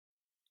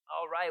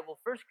All right. Well,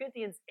 First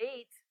Corinthians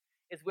 8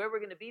 is where we're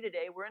going to be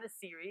today. We're in a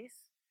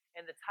series,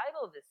 and the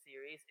title of this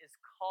series is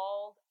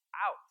Called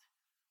Out.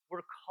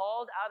 We're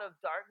called out of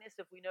darkness,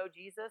 if we know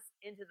Jesus,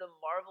 into the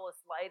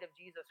marvelous light of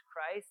Jesus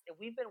Christ. And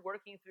we've been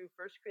working through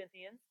First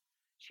Corinthians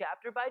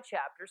chapter by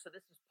chapter. So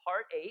this is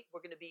part 8.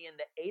 We're going to be in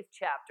the 8th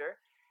chapter.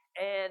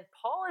 And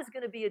Paul is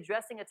going to be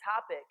addressing a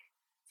topic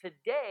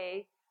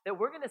today that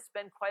we're going to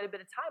spend quite a bit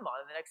of time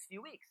on in the next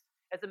few weeks.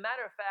 As a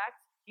matter of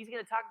fact, he's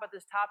going to talk about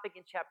this topic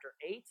in chapter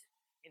 8,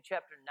 in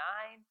chapter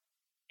 9,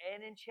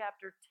 and in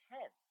chapter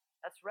 10.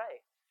 That's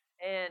right.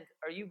 And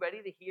are you ready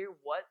to hear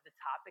what the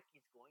topic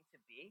is going to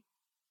be?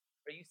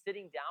 Are you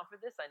sitting down for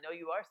this? I know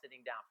you are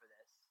sitting down for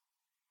this.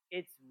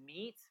 It's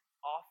meat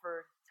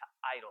offered to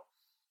idols.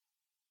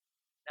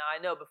 Now, I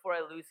know before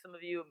I lose some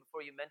of you and before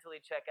you mentally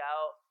check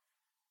out,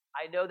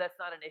 I know that's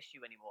not an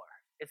issue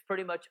anymore. It's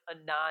pretty much a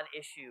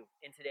non-issue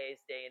in today's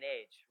day and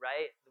age,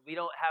 right? We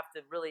don't have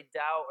to really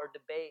doubt or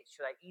debate,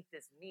 should I eat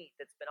this meat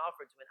that's been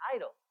offered to an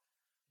idol?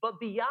 But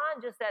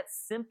beyond just that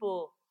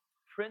simple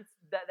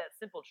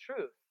simple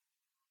truth,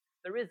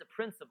 there is a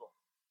principle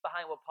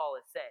behind what Paul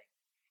is saying.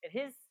 And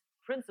his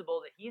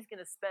principle that he's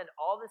going to spend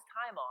all this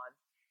time on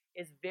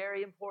is very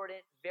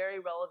important,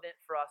 very relevant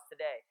for us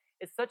today.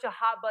 It's such a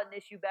hot button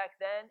issue back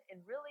then,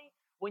 and really,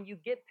 when you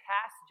get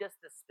past just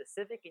the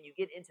specific and you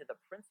get into the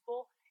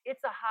principle,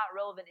 it's a hot,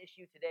 relevant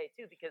issue today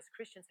too, because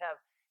Christians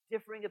have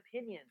differing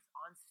opinions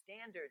on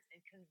standards and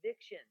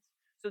convictions.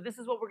 So this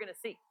is what we're going to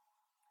see.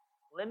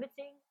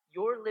 Limiting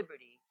your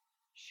liberty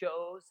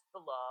shows the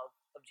love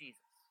of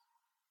Jesus.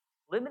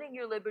 Limiting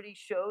your liberty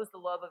shows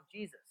the love of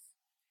Jesus.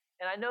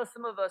 And I know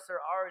some of us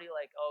are already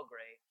like, oh,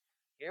 great,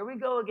 here we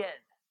go again.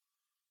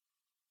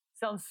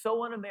 Sounds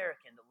so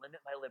un-American to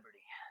limit my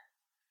liberty.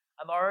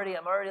 I'm already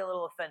a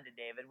little offended,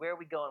 David. Where are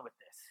we going with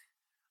this?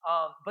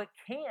 But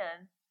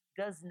can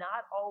does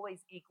not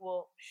always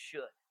equal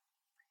should.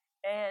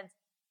 And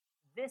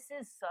this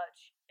is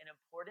such an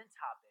important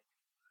topic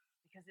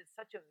because it's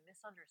such a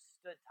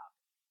misunderstood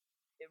topic.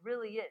 It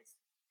really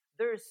is.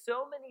 There's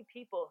so many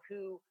people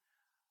who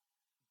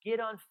get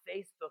on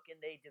Facebook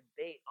and they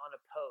debate on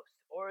a post,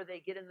 or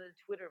they get in the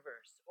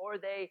Twitterverse, or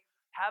they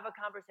have a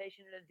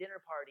conversation at a dinner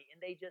party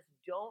and they just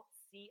don't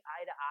see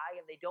eye to eye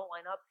and they don't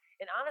line up.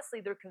 And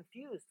honestly, they're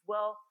confused.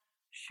 Well,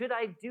 should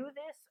I do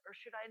this or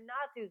should I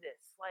not do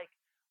this? Like,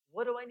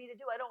 what do I need to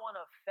do? I don't want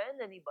to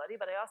offend anybody,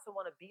 but I also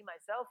want to be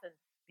myself and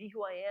be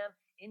who I am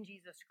in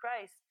Jesus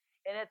Christ.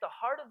 And at the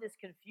heart of this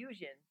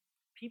confusion,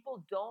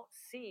 people don't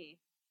see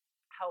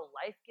how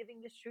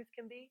life-giving this truth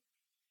can be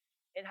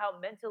and how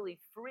mentally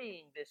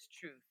freeing this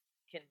truth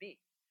can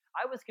be.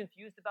 I was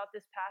confused about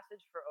this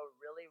passage for a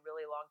really,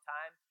 really long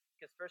time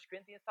because First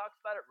Corinthians talks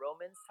about it,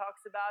 Romans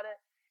talks about it,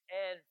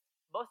 and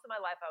most of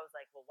my life I was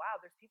like, well, wow,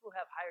 there's people who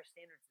have higher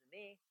standards than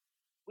me.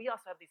 We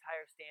also have these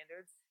higher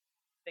standards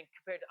than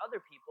compared to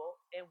other people,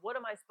 and what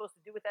am I supposed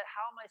to do with that?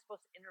 How am I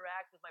supposed to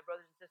interact with my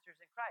brothers and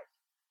sisters in Christ?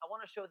 I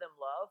want to show them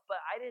love,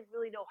 but I didn't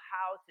really know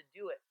how to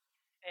do it.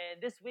 And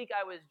this week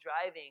I was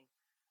driving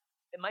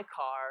in my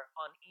car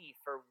on E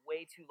for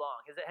way too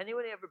long. Has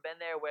anyone ever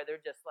been there where they're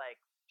just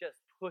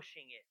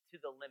pushing it to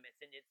the limits,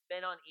 and it's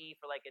been on E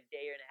for like a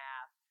day and a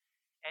half,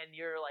 and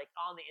you're like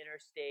on the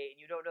interstate and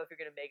you don't know if you're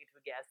going to make it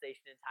to a gas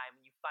station in time,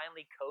 and you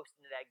finally coast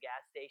into that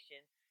gas station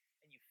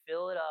and you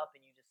fill it up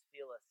and you just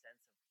feel a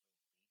sense of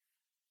relief.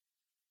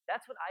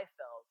 That's what I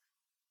felt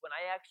when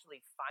I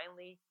actually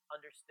finally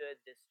understood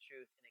this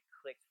truth and it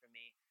clicked for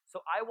me.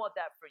 So I want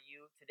that for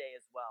you today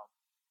as well.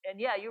 And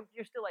yeah,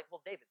 you're still like, well,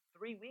 David,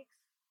 3 weeks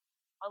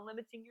on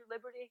limiting your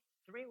liberty?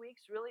 3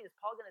 weeks, really? Is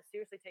Paul going to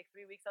seriously take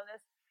 3 weeks on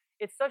this?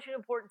 It's such an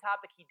important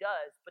topic, he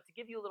does. But to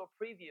give you a little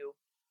preview,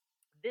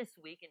 this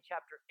week in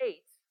chapter 8,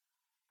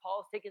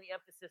 Paul's taking the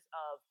emphasis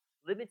of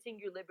limiting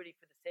your liberty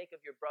for the sake of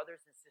your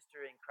brothers and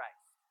sisters in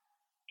Christ.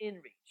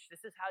 In reach.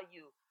 This is how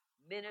you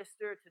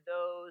minister to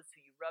those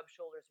who you rub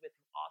shoulders with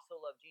who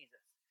also love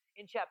Jesus.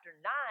 In chapter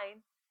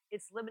 9,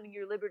 it's limiting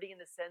your liberty in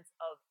the sense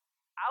of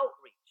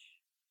outreach,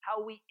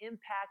 how we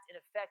impact and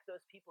affect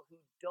those people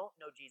who don't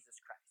know Jesus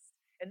Christ.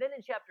 And then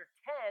in chapter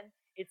 10,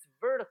 it's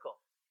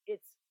vertical.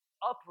 It's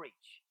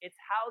upreach. It's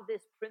how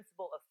this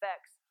principle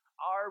affects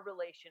our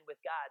relation with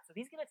God. So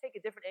he's going to take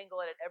a different angle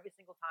at it every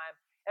single time.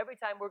 Every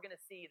time we're going to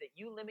see that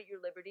you limit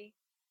your liberty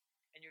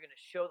and you're going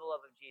to show the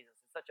love of Jesus.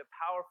 It's such a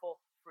powerful,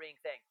 freeing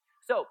thing.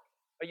 So,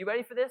 are you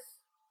ready for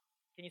this?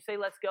 Can you say,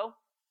 let's go?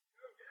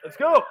 Let's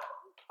go.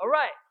 All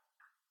right.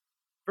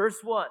 Verse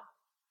 1.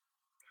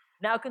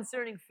 Now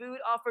concerning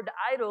food offered to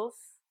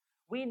idols,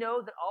 we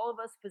know that all of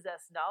us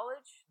possess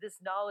knowledge. This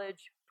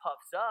knowledge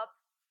puffs up,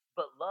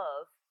 but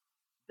love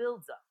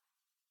builds up.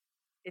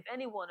 If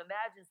anyone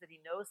imagines that he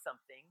knows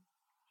something,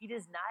 he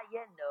does not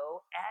yet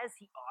know as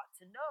he ought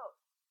to know.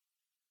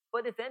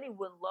 But if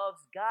anyone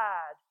loves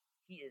God,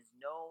 he is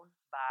known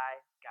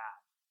by God.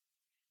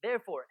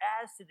 Therefore,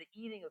 as to the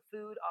eating of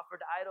food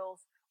offered to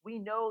idols, we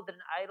know that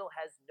an idol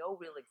has no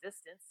real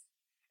existence,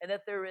 and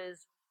that there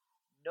is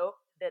no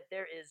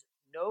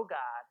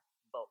God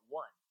but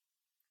one.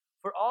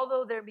 For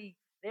although there be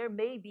There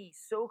may be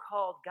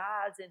so-called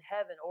gods in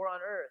heaven or on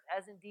earth,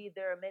 as indeed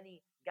there are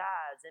many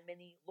gods and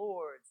many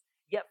lords.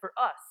 Yet for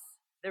us,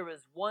 there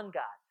is one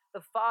God,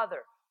 the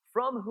Father,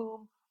 from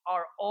whom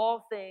are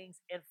all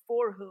things and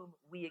for whom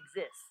we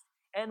exist.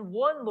 And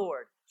one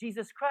Lord,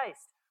 Jesus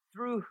Christ,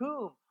 through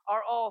whom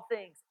are all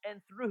things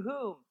and through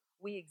whom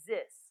we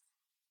exist.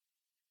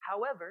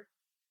 However,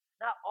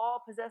 not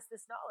all possess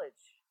this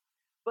knowledge,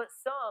 but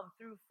some,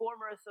 through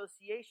former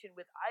association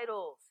with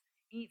idols,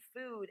 eat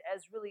food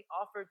as really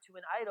offered to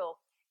an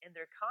idol, and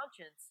their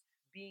conscience,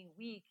 being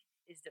weak,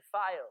 is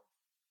defiled.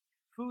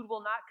 Food will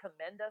not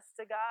commend us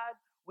to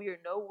God. We are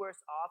no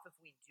worse off if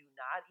we do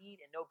not eat,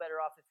 and no better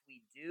off if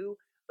we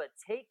do. But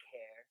take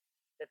care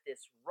that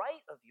this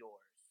right of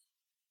yours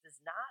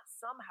does not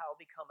somehow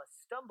become a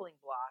stumbling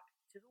block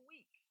to the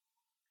weak.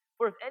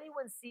 For if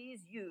anyone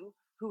sees you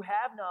who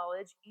have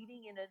knowledge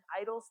eating in an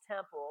idol's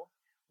temple,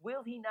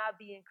 will he not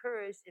be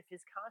encouraged if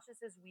his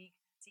conscience is weak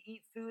to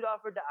eat food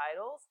offered to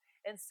idols?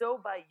 And so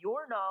by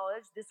your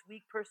knowledge, this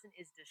weak person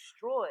is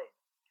destroyed,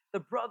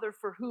 the brother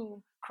for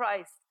whom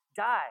Christ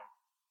died.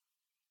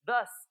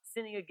 Thus,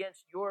 sinning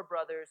against your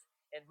brothers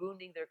and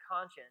wounding their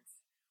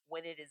conscience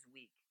when it is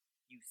weak,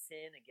 you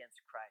sin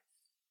against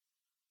Christ.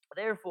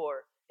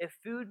 Therefore, if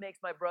food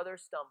makes my brother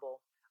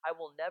stumble, I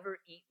will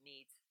never eat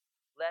meat,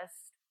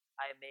 lest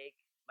I make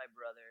my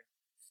brother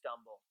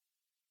stumble.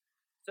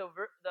 So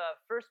the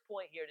first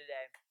point here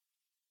today,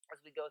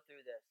 as we go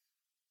through this,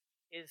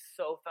 is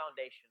so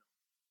foundational.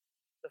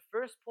 The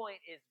first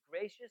point is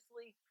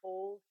graciously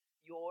hold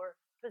your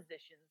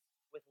positions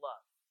with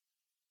love.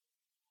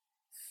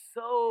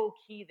 So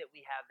key that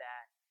we have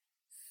that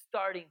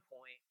starting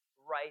point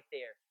right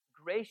there.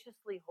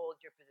 Graciously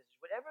hold your positions.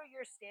 Whatever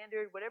your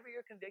standard, whatever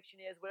your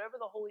conviction is, whatever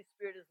the Holy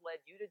Spirit has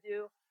led you to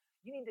do,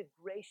 you need to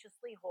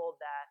graciously hold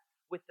that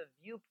with the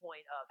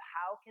viewpoint of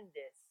how can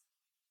this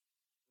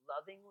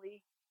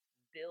lovingly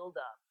build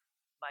up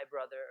my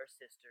brother or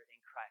sister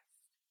in Christ.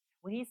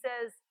 When he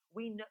says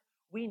we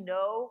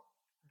know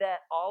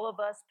that all of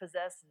us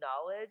possess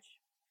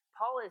knowledge,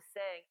 Paul is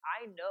saying,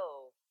 I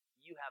know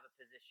you have a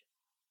position.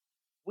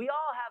 We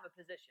all have a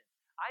position.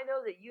 I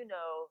know that you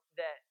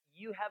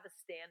have a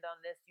stand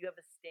on this, you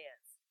have a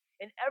stance.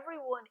 And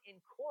everyone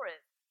in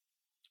Corinth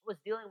was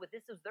dealing with,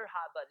 this was their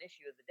hot button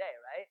issue of the day,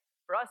 right?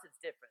 For us, it's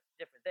different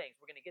things.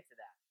 We're going to get to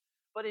that.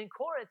 But in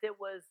Corinth, it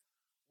was,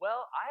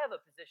 well, I have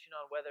a position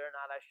on whether or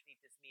not I should eat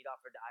this meat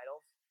offered to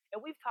idols.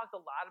 And we've talked a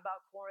lot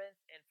about Corinth,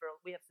 and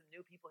we have some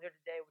new people here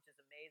today, which is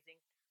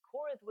amazing.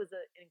 Corinth was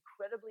an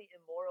incredibly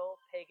immoral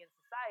pagan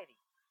society.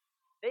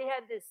 They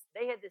had this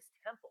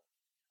temple,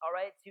 all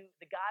right, to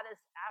the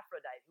goddess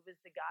Aphrodite, who was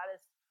the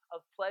goddess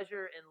of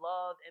pleasure and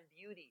love and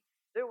beauty.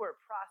 There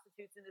were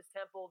prostitutes in this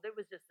temple. There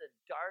was just a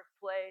dark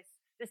place.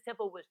 This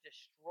temple was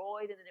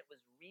destroyed and then it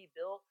was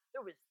rebuilt.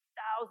 There was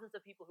thousands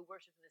of people who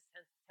worshiped in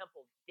this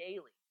temple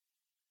daily.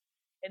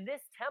 And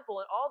this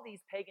temple and all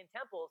these pagan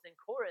temples in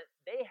Corinth,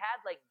 they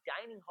had like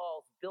dining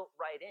halls built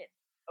right in.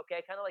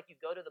 Okay, kind of like you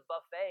go to the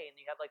buffet and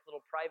you have like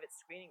little private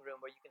screening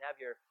room where you can have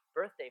your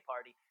birthday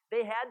party.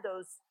 They had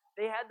those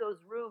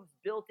rooms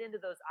built into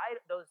those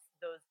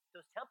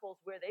temples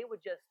where they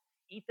would just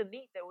eat the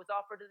meat that was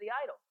offered to the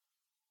idol.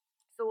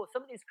 So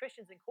some of these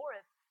Christians in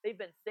Corinth, they've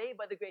been saved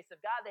by the grace of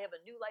God. They have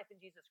a new life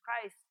in Jesus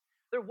Christ.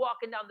 They're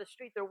walking down the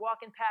street. They're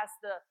walking past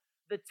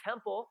the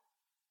temple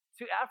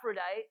to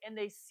Aphrodite, and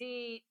they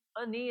see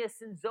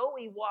Aeneas and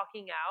Zoe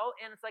walking out,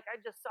 and it's like, I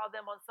just saw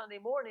them on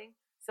Sunday morning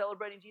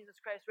celebrating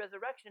Jesus Christ's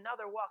resurrection. Now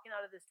they're walking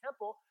out of this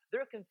temple.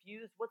 They're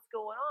confused. What's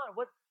going on?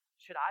 What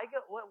should I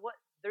go? What?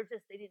 They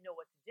didn't know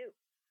what to do.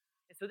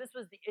 And so this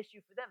was the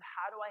issue for them.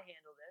 How do I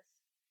handle this?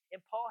 And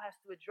Paul has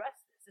to address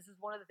this. This is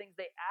one of the things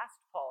they asked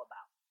Paul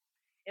about.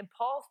 And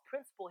Paul's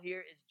principle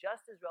here is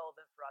just as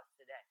relevant for us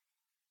today.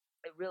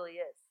 It really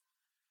is.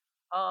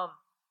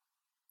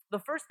 The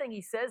first thing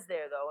he says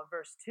there, though, in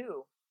verse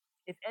 2,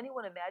 if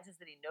anyone imagines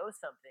that he knows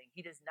something,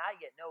 he does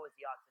not yet know as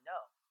he ought to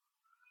know.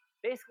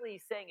 Basically,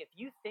 he's saying if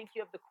you think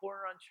you have the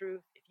corner on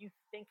truth, if you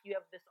think you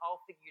have this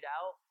all figured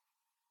out,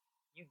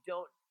 you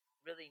don't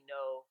really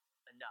know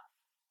enough.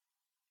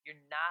 You're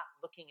not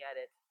looking at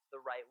it the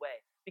right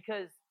way.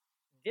 Because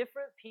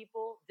different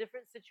people,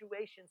 different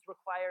situations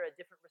require a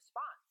different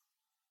response.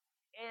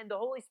 And the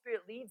Holy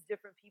Spirit leads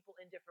different people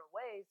in different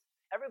ways.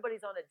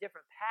 Everybody's on a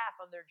different path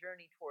on their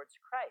journey towards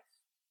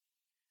Christ.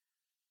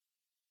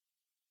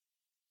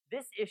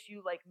 This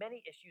issue, like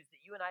many issues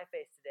that you and I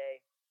face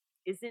today,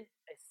 isn't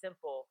a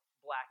simple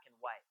black and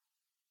white.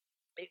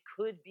 It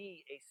could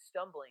be a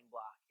stumbling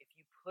block if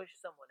you push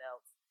someone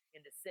else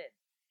into sin.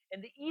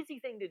 And the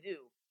easy thing to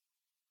do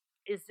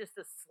is just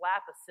to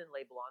slap a sin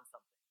label on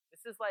something.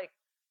 This is like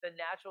the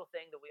natural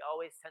thing that we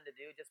always tend to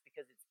do just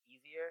because it's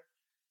easier.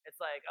 It's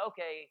like,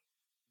 okay,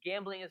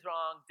 gambling is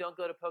wrong. Don't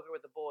go to poker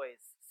with the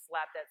boys.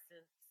 Slap that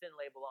sin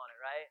label on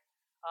it, right?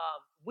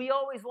 We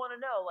always want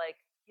to know, like,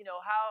 you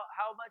know,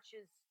 how much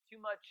is too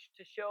much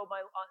to show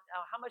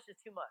how much is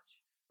too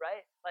much,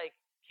 right? Like,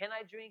 can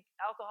I drink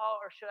alcohol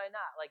or should I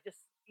not? Like,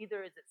 just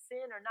either is it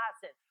sin or not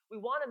sin? We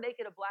want to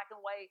make it a black and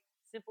white,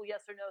 simple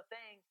yes or no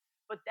thing.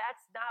 But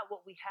that's not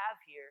what we have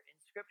here in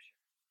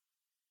Scripture,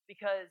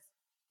 because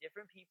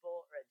different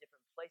people are at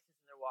different places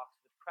in their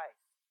walks with Christ.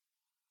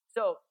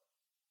 So,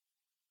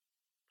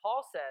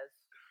 Paul says,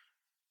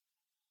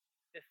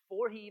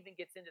 before he even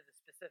gets into the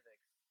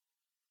specifics,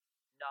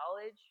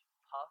 knowledge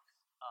puffs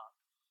up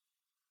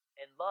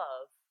and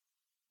love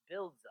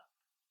builds up.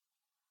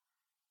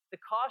 The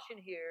caution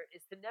here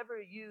is to never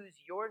use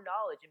your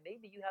knowledge, and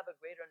maybe you have a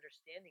greater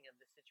understanding of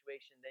the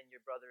situation than your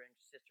brother and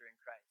sister in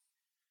Christ,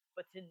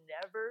 but to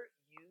never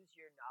use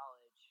your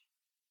knowledge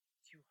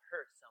to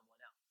hurt someone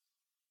else.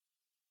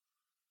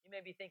 You may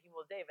be thinking,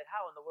 well, David,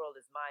 how in the world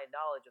is my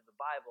knowledge of the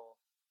Bible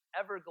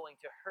ever going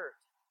to hurt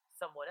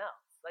someone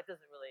else? That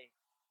doesn't really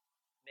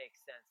make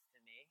sense to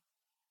me.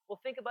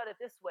 Well, think about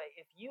it this way.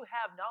 If you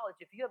have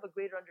knowledge, if you have a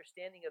greater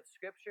understanding of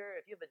Scripture,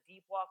 if you have a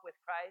deep walk with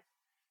Christ,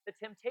 the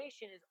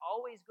temptation is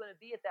always going to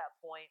be at that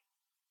point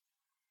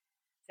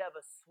to have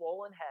a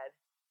swollen head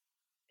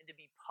and to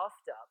be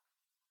puffed up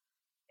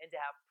and to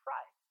have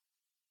pride.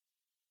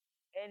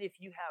 And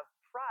if you have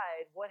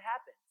pride, what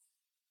happens?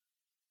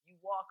 You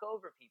walk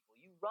over people.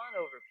 You run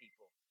over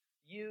people.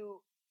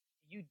 You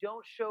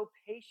don't show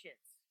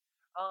patience.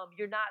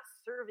 You're not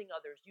serving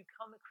others. You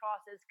come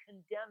across as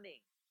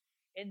condemning.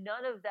 And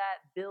none of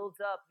that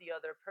builds up the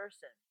other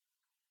person.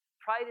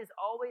 Pride is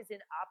always in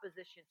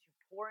opposition to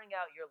pouring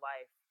out your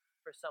life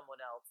for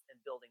someone else and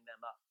building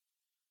them up.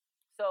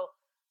 So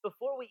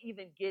before we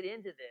even get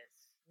into this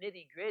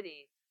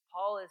nitty-gritty,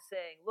 Paul is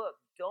saying, look,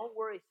 don't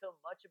worry so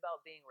much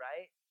about being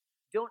right.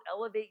 Don't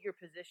elevate your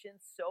position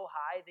so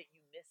high that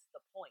you miss the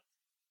point.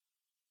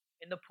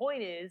 And the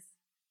point is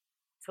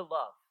to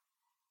love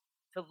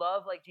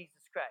like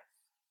Jesus Christ.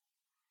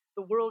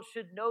 The world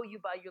should know you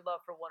by your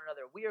love for one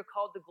another. We are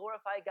called to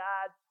glorify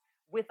God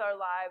with our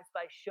lives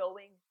by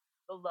showing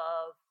the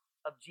love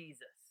of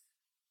Jesus.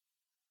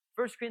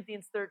 1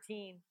 Corinthians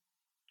 13,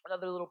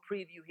 another little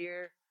preview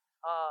here.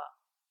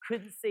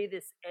 Couldn't say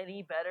this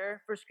any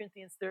better. 1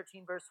 Corinthians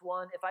 13, verse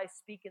 1. If I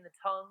speak in the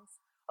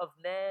tongues of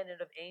men and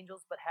of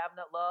angels but have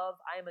not love,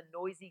 I am a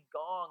noisy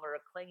gong or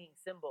a clanging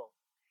cymbal.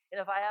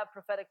 And if I have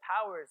prophetic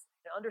powers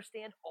and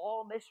understand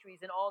all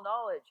mysteries and all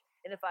knowledge,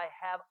 and if I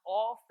have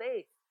all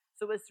faith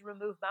so as to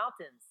remove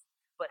mountains,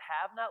 but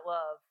have not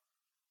love,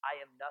 I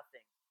am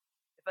nothing.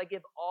 If I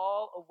give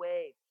all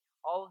away,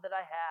 all that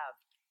I have,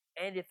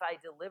 and if I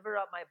deliver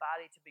up my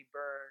body to be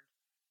burned,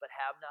 but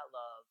have not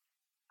love,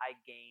 I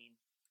gain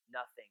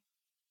nothing.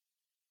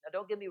 Now,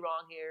 don't get me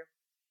wrong here.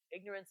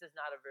 Ignorance is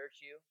not a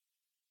virtue.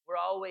 We're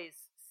always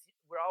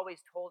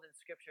told in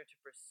Scripture to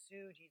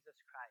pursue Jesus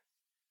Christ.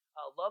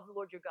 Love the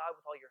Lord your God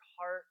with all your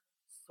heart,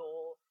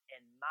 soul,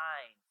 and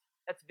mind.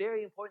 That's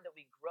very important that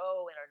we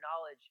grow in our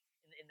knowledge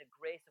in the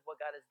grace of what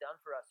God has done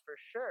for us, for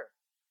sure.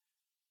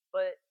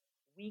 But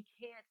we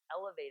can't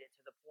elevate it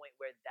to the point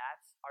where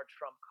that's our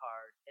trump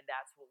card and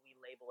that's what we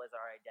label as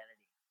our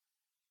identity.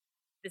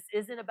 This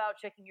isn't about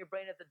checking your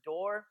brain at the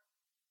door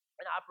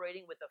and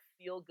operating with a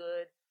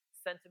feel-good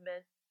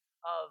sentiment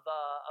of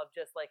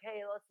just like,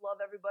 hey, let's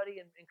love everybody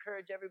and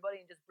encourage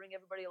everybody and just bring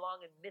everybody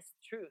along and miss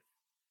truth.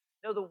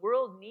 No, the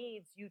world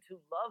needs you to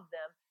love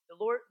them.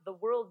 The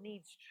world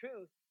needs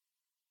truth,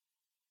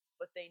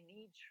 but they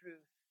need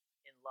truth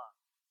in love.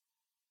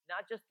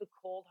 Not just the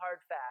cold,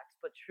 hard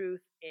facts, but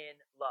truth in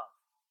love.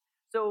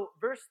 So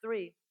verse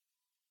 3,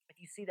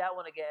 if you see that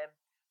one again,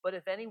 but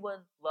if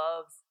anyone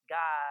loves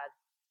God,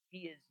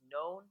 he is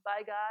known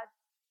by God.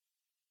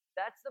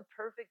 That's the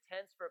perfect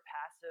tense for a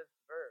passive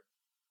verb.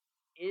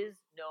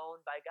 Is known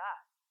by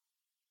God.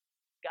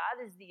 God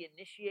is the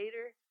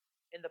initiator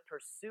and the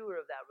pursuer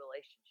of that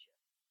relationship.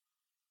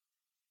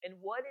 And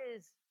what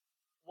is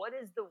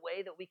the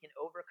way that we can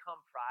overcome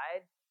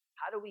pride?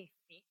 How do we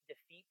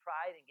defeat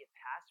pride and get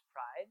past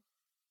pride?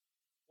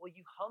 Well,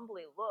 you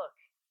humbly look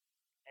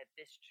at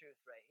this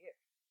truth right here.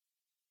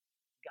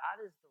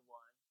 God is the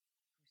one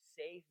who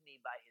saved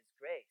me by his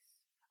grace.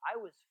 I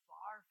was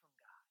far from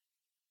God,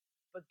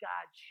 but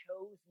God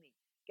chose me.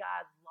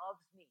 God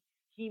loves me.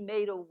 He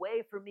made a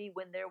way for me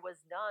when there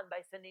was none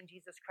by sending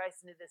Jesus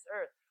Christ into this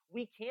earth.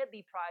 We can't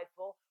be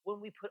prideful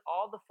when we put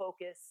all the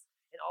focus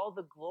and all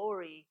the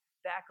glory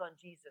back on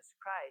Jesus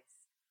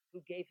Christ, who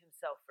gave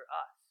himself for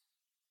us.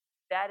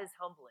 That is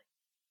humbling.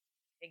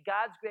 And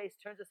God's grace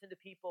turns us into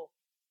people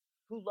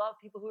who love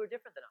people who are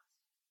different than us.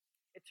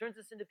 It turns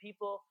us into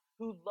people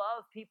who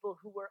love people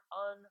who are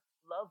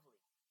unlovely.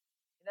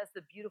 And that's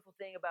the beautiful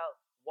thing about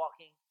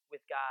walking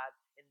with God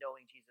and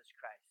knowing Jesus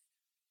Christ.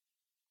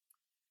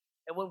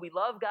 And when we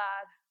love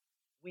God,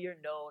 we are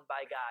known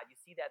by God. You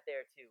see that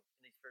there too in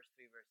these first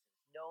 3 verses.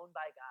 Known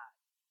by God.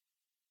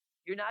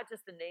 You're not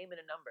just a name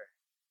and a number.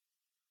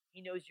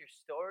 He knows your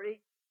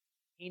story.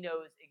 He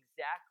knows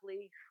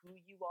exactly who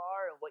you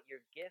are and what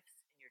your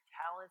gifts and your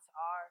talents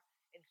are.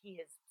 And he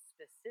has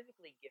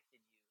specifically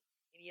gifted you.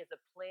 And he has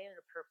a plan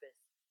and a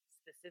purpose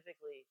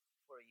specifically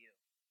for you.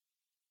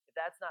 If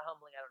that's not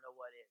humbling, I don't know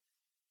what is.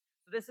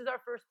 So this is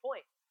our first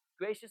point.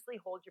 Graciously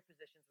hold your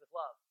positions with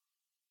love.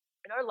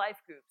 In our life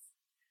groups,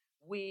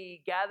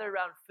 we gather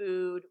around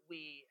food.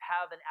 We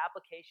have an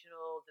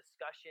applicational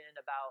discussion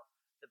about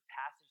the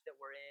passage that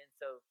we're in.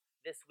 So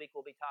this week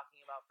we'll be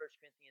talking about 1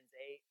 Corinthians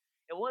 8.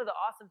 And one of the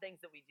awesome things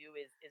that we do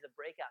is a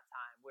breakout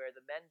time where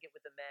the men get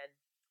with the men,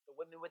 the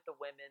women with the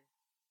women,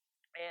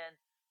 and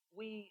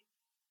we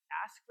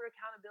ask for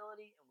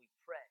accountability and we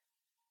pray.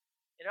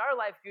 In our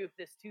life group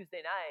this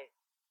Tuesday night,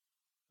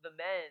 the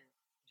men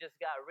just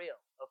got real,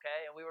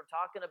 okay? And we were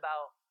talking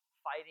about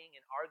fighting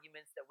and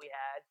arguments that we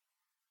had.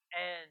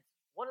 And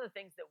one of the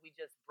things that we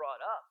just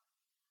brought up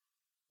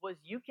was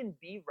you can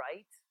be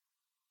right,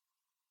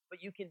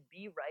 but you can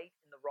be right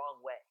in the wrong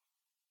way.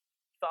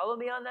 Follow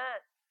me on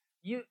that?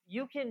 You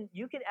can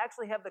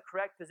actually have the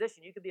correct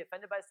position. You could be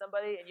offended by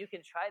somebody and you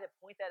can try to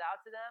point that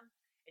out to them,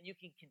 and you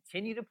can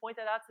continue to point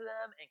that out to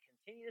them and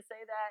continue to say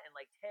that in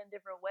like 10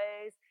 different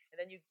ways, and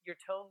then your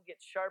tone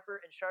gets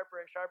sharper and sharper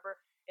and sharper.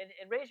 And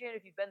raise your hand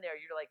if you've been there.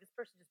 You're like, this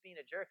person's just being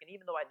a jerk, and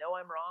even though I know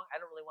I'm wrong, I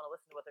don't really want to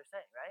listen to what they're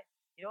saying, right?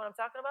 You know what I'm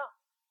talking about?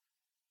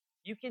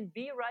 You can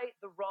be right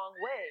the wrong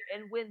way.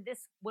 And when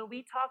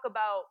we talk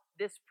about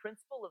this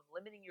principle of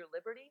limiting your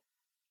liberty,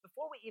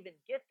 before we even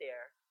get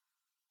there,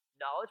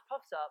 knowledge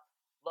puffs up,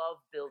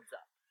 love builds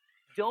up.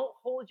 Don't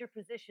hold your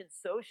position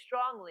so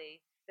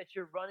strongly that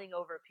you're running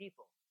over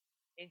people.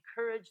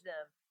 Encourage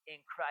them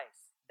in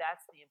Christ.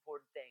 That's the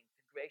important thing,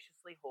 to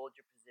graciously hold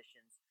your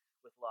positions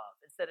with love.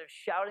 Instead of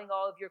shouting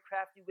all of your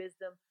crafty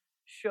wisdom,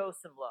 show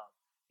some love.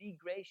 Be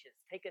gracious.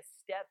 Take a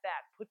step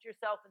back. Put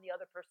yourself in the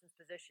other person's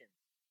position.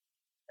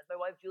 As my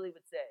wife Julie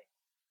would say,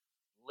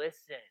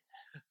 listen.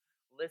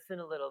 Listen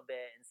a little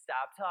bit and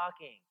stop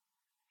talking.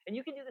 And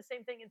you can do the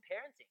same thing in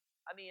parenting.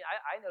 I mean,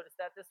 I noticed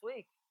that this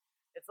week.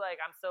 It's like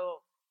I'm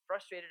so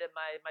frustrated at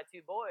my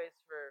two boys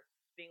for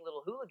being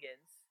little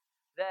hooligans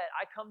that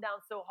I come down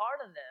so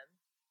hard on them.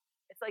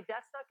 It's like,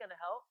 that's not going to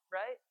help,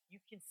 right?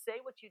 You can say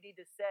what you need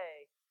to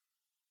say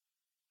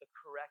the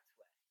correct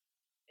way,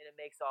 and it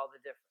makes all the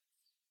difference.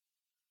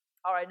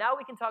 All right, now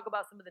we can talk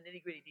about some of the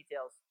nitty-gritty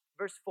details.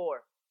 Verse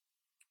 4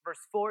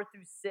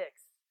 through 6.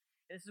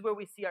 And this is where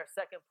we see our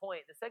second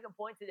point. The second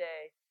point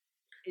today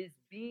is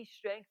be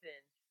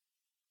strengthened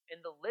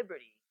in the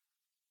liberty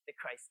that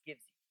Christ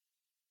gives you.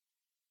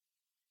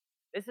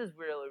 This is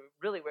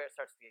really where it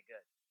starts to get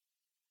good.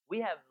 We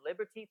have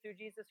liberty through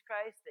Jesus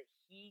Christ that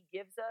he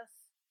gives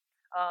us.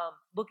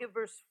 Look at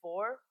verse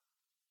 4.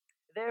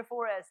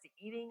 Therefore, as to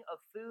eating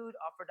of food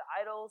offered to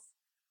idols,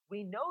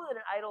 we know that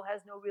an idol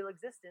has no real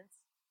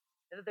existence,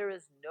 and that there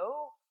is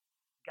no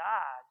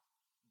God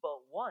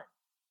but one.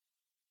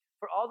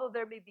 For although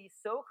there may be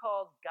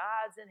so-called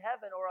gods in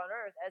heaven or on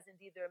earth, as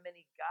indeed there are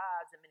many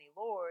gods and many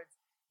lords,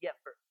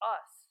 yet for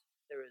us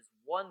there is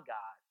one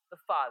God, the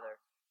Father,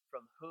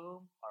 from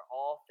whom are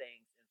all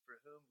things and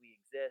for whom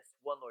we exist,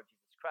 one Lord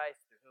Jesus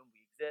Christ, through whom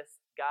we exist.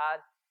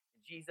 God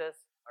and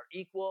Jesus are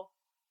equal.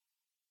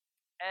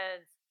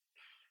 And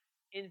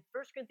in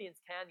 1 Corinthians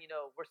 10,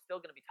 we're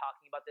still going to be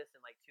talking about this in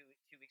like two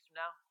weeks from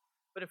now.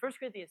 But in 1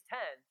 Corinthians 10,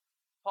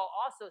 Paul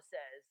also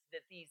says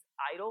that these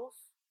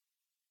idols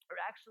are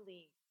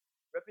actually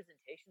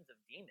representations of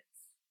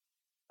demons.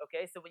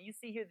 Okay, so when you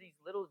see here these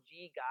little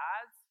g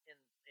gods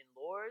and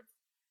lords,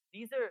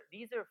 these are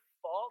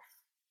false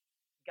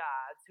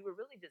gods who are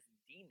really just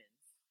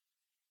demons.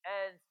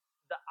 And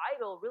the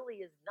idol really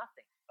is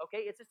nothing.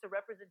 Okay, it's just a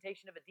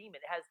representation of a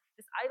demon.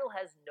 This idol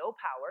has no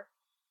power.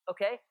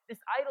 Okay,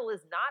 this idol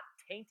is not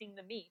tainting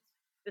the meat.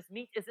 This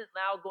meat isn't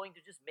now going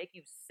to just make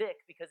you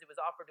sick because it was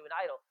offered to an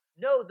idol.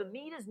 No, the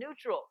meat is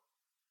neutral.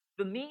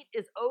 The meat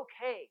is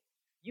okay.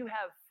 You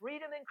have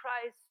freedom in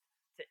Christ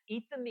to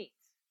eat the meat.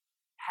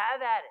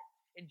 Have at it.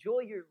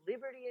 Enjoy your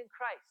liberty in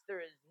Christ.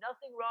 There is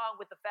nothing wrong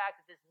with the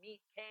fact that this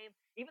meat came,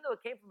 even though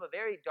it came from a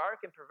very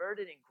dark and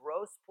perverted and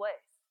gross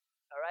place.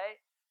 All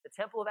right? The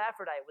temple of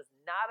Aphrodite was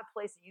not a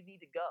place that you need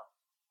to go.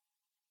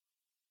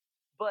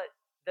 But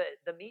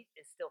the meat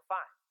is still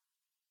fine.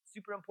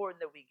 Super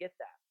important that we get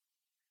that.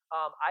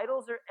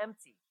 Idols are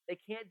empty. They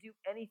can't do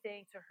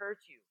anything to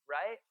hurt you,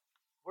 right?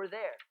 We're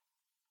there.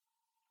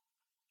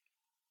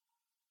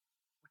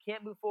 We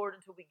can't move forward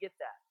until we get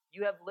that.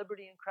 You have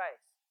liberty in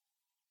Christ.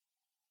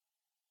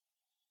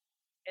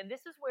 And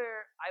this is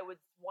where I would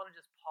want to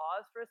just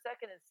pause for a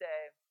second and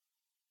say,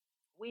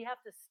 we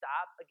have to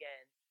stop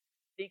again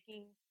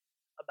thinking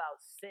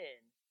about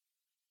sin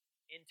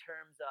in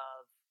terms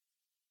of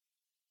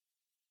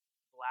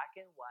black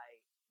and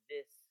white.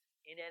 This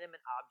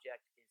inanimate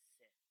object is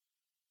sin.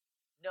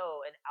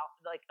 No,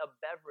 like a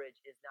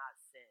beverage is not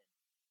sin.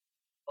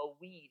 A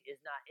weed is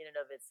not in and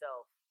of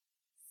itself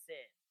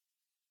sin.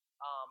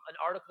 An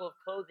article of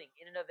clothing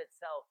in and of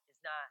itself is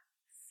not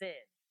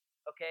sin.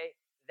 Okay?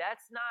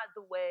 That's not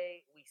the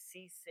way we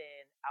see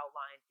sin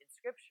outlined in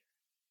Scripture.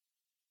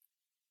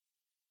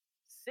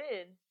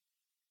 Sin,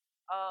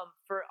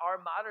 for our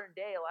modern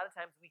day, a lot of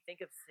times we think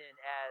of sin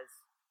as,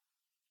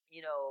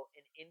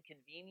 an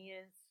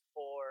inconvenience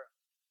or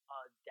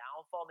a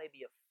downfall,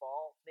 maybe a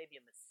fault, maybe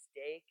a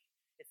mistake.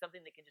 It's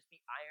something that can just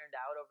be ironed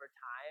out over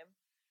time.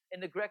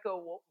 In the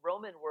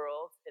Greco-Roman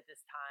world at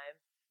this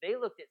time, they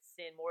looked at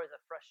sin more as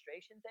a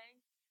frustration thing.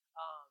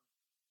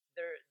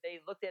 They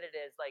looked at it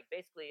as like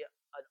basically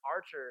an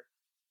archer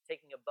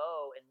taking a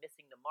bow and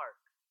missing the mark.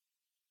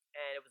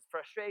 and it was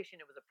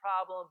frustration, it was a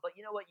problem, but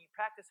you know what? You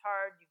practice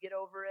hard, you get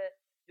over it,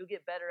 you'll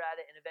get better at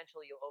it, and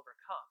eventually you'll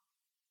overcome.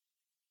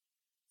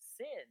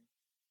 Sin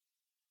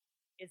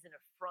is an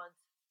affront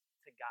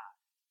to God.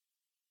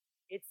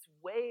 It's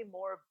way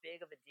more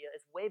big of a deal.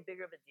 It's way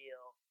bigger of a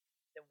deal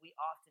than we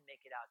often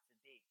make it out to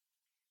be.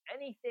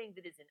 Anything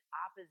that is in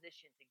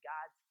opposition to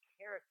God's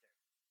character,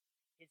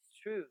 his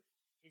truth,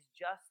 his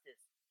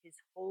justice, his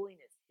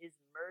holiness, his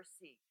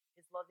mercy,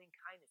 his loving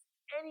kindness,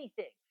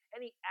 anything,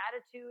 any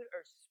attitude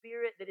or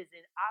spirit that is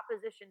in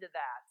opposition to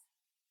that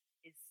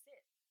is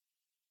sin.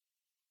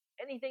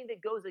 Anything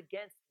that goes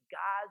against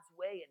God's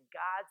way and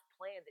God's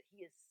plan that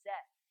he has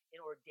set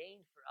and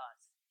ordained for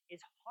us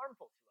is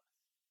harmful to us.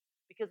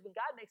 Because when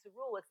God makes a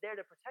rule, it's there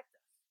to protect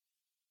us.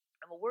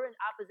 And when we're in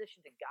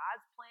opposition to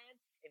God's plan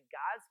and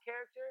God's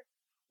character,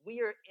 we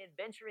are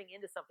venturing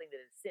into something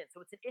that is sin. So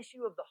it's an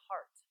issue of the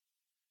heart.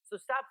 So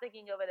stop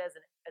thinking of it as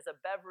a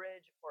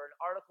beverage or an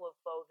article of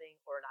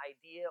clothing or an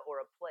idea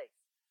or a place.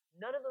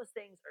 None of those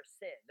things are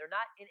sin. They're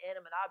not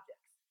inanimate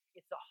objects.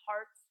 It's the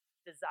heart's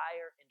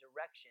desire and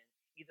direction,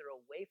 either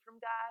away from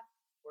God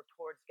or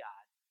towards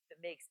God, that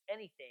makes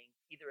anything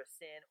either a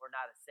sin or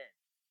not a sin.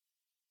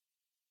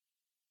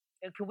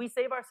 And can we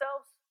save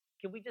ourselves?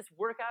 Can we just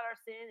work out our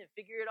sin and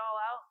figure it all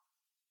out?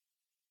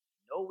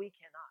 No, we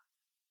cannot.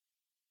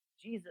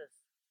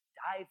 Jesus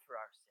died for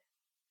our sin.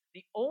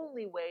 The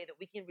only way that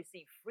we can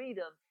receive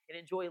freedom and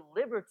enjoy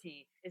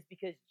liberty is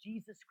because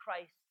Jesus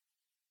Christ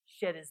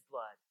shed his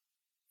blood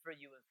for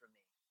you and for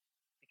me,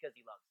 because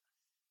he loves us.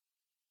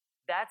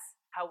 That's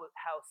how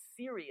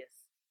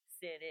serious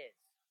sin is.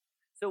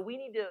 So we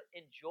need to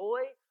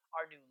enjoy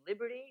our new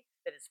liberty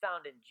that is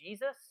found in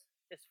Jesus,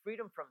 this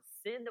freedom from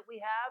sin that we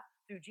have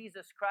through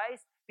Jesus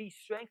Christ. Be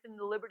strengthened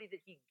in the liberty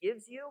that he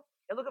gives you.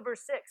 And look at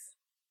verse 6.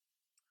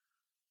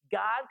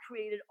 God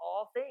created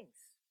all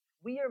things.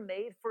 We are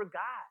made for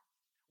God.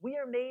 We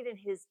are made in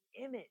his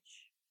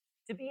image.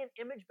 To be an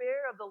image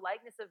bearer of the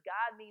likeness of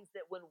God means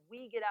that when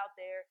we get out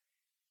there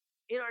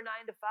in our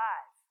 9 to 5,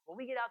 when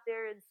we get out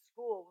there in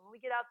school, when we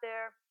get out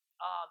there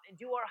and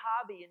do our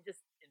hobby and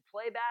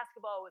play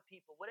basketball with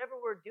people, whatever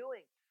we're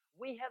doing,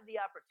 we have the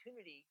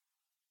opportunity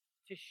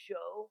to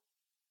show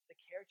the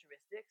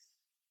characteristics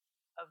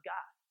of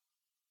God.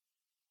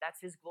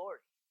 That's his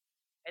glory.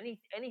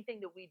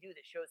 Anything that we do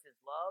that shows his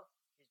love,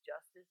 his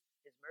justice,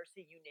 his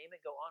mercy, you name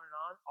it, go on and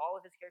on, all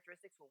of his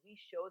characteristics, when we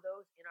show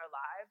those in our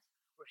lives,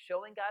 we're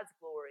showing God's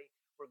glory,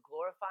 we're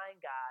glorifying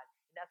God,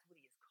 and that's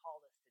what he has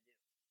called us to do.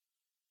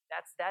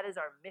 That is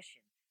our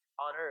mission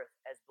on earth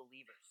as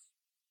believers.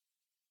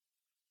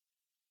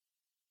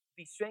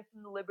 Be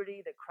strengthened in the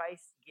liberty that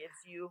Christ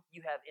gives you.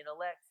 You have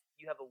intellect,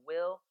 you have a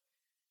will,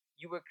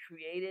 you were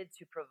created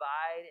to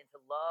provide and to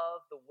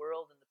love the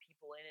world and the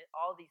people in it.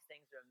 All these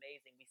things are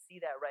amazing. We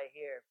see that right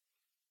here.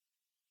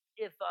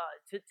 If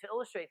to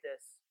illustrate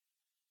this,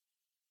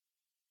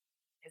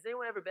 has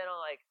anyone ever been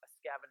on like a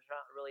scavenger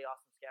hunt, a really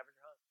awesome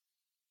scavenger hunt?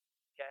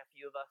 Okay, a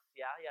few of us.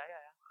 Yeah.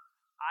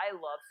 I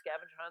love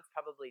scavenger hunts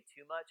probably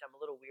too much. I'm a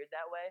little weird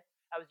that way.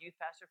 I was youth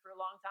pastor for a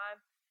long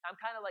time. I'm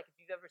kind of like, if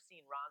you've ever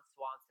seen Ron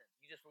Swanson,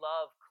 you just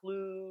love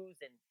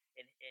clues and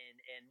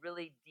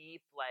really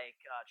deep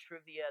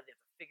trivia. They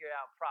have to figure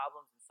out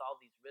problems and solve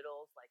these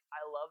riddles. Like,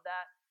 I love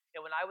that.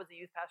 And when I was a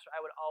youth pastor,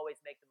 I would always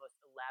make the most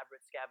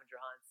elaborate scavenger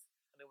hunts.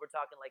 I mean, we're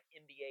talking like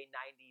NBA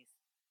 90s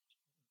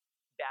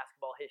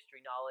basketball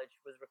history knowledge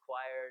was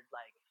required.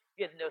 Like,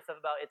 you had to know stuff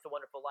about It's a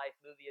Wonderful Life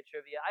movie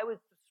trivia. I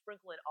would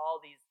sprinkle in all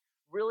these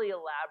really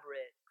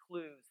elaborate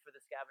clues for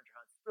the scavenger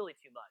hunts. Really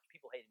too much.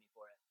 People hated me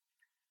for it.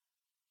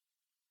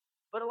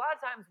 But a lot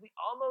of times we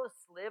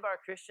almost live our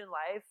Christian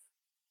life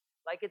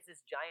like it's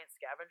this giant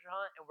scavenger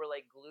hunt, and we're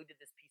like glued to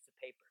this piece of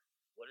paper.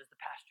 What does the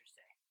pastor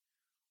say?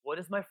 What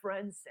does my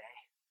friends say?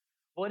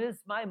 What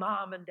does my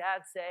mom and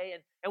dad say?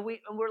 And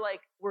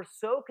we're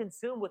so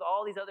consumed with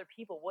all these other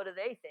people. What do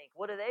they think?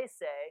 What do they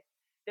say?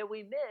 That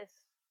we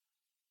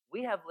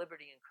have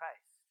liberty in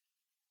Christ.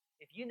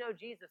 If you know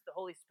Jesus, the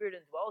Holy Spirit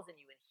indwells in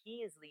you, and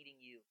he is leading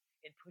you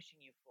and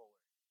pushing you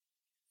forward.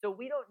 So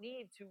we don't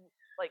need to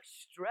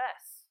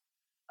stress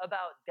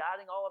about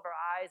dotting all of our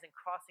I's and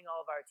crossing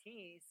all of our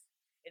T's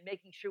and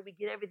making sure we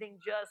get everything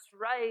just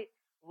right.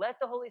 Let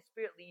the Holy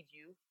Spirit lead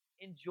you.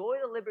 Enjoy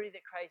the liberty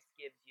that Christ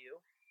gives you.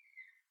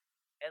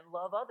 And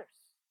love others.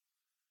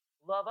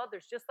 Love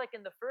others. Just like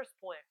in the first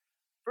point,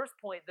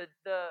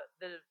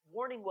 the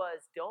warning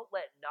was, don't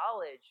let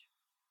knowledge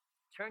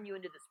turn you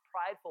into this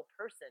prideful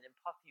person and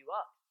puff you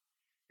up.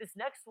 This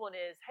next one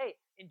is,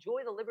 hey,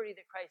 enjoy the liberty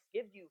that Christ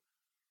gives you,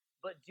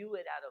 but do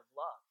it out of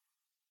love.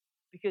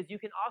 Because you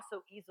can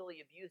also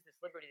easily abuse this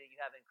liberty that you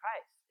have in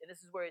Christ. And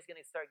this is where he's going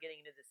to start getting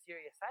into the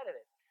serious side of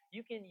it.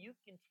 You can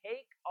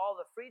take all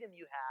the freedom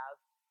you have,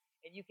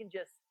 and you can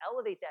just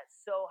elevate that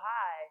so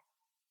high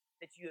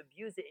that you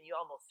abuse it and you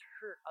almost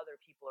hurt other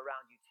people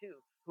around you too,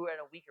 who are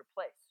in a weaker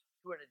place,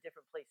 who are in a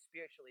different place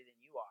spiritually than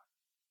you are.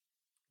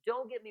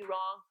 Don't get me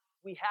wrong.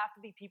 We have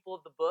to be people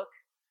of the book.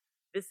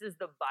 This is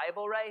the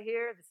Bible right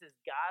here. This is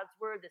God's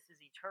word. This is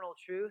eternal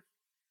truth.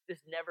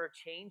 This never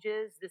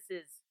changes. This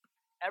is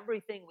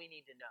everything we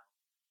need to know.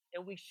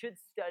 and we should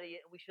study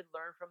it and we should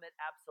learn from it,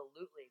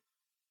 absolutely.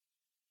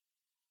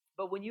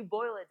 But when you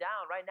boil it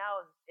down, right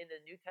now in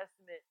the New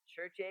Testament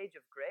church age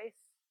of grace,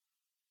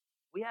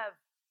 we have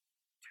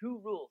two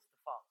rules to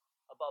follow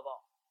above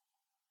all.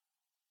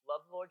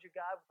 Love the Lord your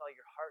God with all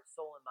your heart,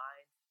 soul, and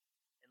mind,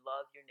 and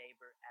love your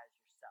neighbor as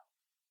yourself.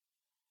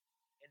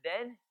 And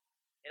then,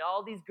 in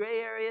all these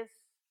gray areas,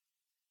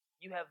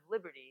 you have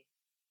liberty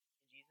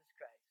in Jesus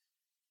Christ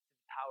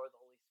through the power of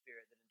the Holy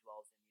Spirit that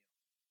indwells in you.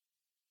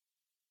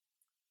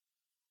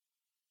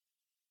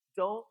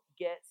 Don't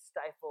get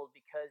stifled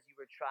because you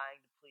were trying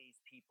to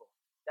please people.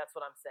 That's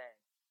what I'm saying.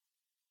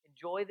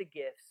 Enjoy the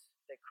gifts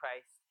that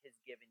Christ has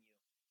given you.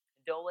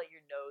 And don't let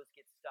your nose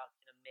get stuck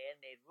in a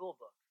man-made rule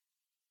book.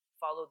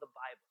 Follow the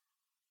Bible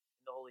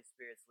and the Holy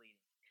Spirit's leading.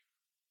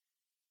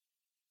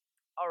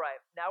 All right,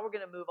 now we're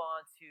going to move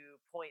on to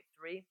point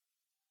 3.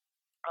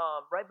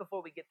 Right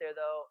before we get there,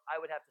 though, I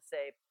would have to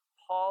say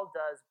Paul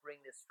does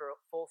bring this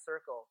full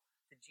circle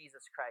to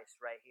Jesus Christ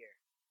right here.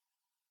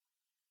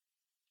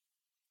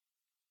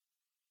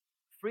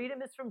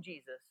 Freedom is from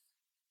Jesus,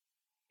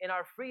 and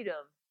our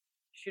freedom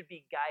should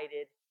be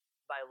guided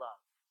by love,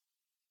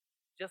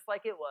 just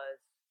like it was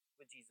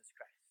with Jesus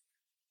Christ.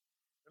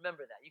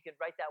 Remember that. You can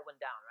write that one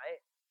down, right?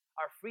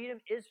 Our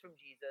freedom is from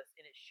Jesus,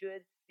 and it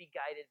should be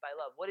guided by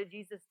love. What did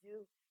Jesus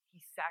do?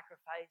 He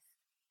sacrificed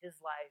his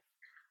life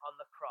on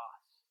the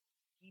cross.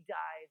 He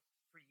died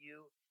for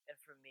you and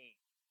for me.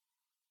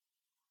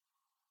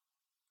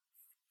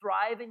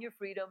 Thrive in your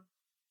freedom.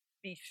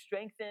 Be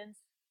strengthened.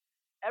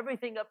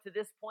 Everything up to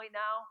this point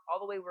now,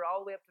 we're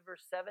all the way up to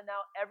verse 7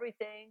 now,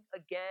 everything,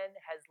 again,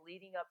 has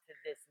leading up to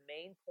this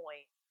main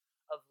point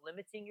of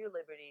limiting your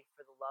liberty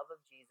for the love of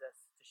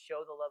Jesus, to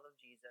show the love of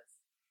Jesus.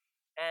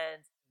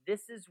 And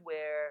this is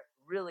where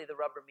really the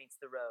rubber meets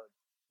the road.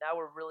 Now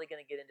we're really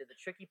going to get into the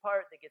tricky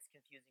part that gets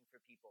confusing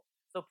for people.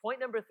 So point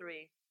number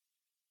 3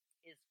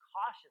 is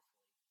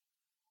cautiously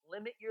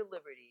limit your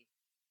liberty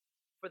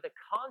for the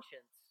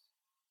conscience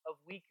of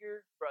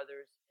weaker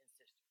brothers and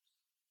sisters.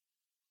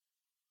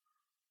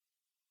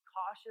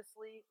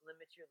 Cautiously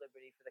limit your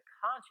liberty for the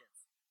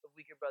conscience of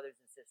weaker brothers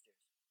and sisters.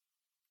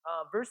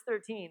 Verse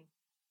 13,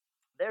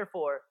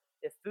 therefore,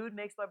 if food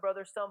makes my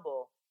brother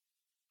stumble,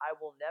 I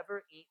will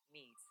never eat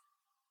meat,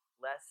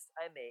 lest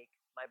I make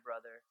my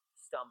brother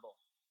stumble.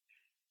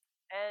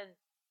 And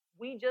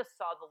we just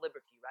saw the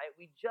liberty, right?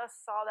 We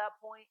just saw that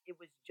point.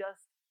 It was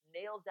just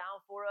nailed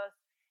down for us.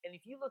 And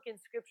if you look in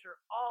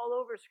Scripture, all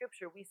over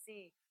Scripture, we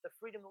see the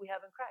freedom that we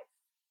have in Christ.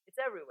 It's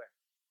everywhere.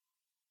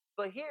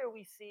 But here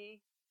we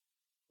see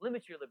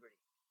limit your liberty.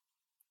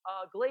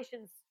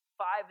 Galatians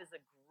 5 is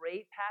a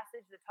great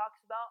passage that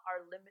talks about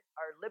our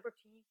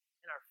liberty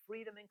and our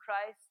freedom in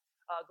Christ.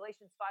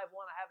 Galatians 5:1,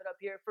 I have it up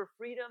here. For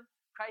freedom,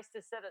 Christ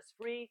has set us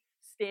free.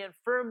 Stand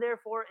firm,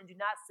 therefore, and do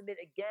not submit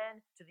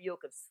again to the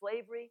yoke of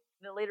slavery.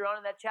 And then later on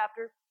in that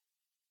chapter,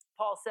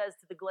 Paul says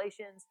to the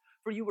Galatians,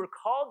 for you were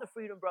called to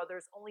freedom,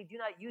 brothers, only do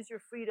not use your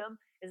freedom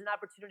as an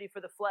opportunity for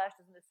the flesh.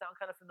 Doesn't this sound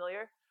kind of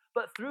familiar?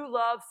 But through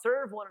love,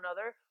 serve one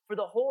another, for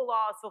the whole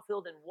law is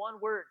fulfilled in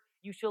one word.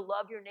 You shall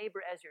love your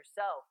neighbor as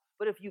yourself.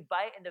 But if you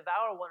bite and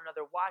devour one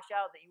another, watch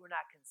out that you are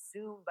not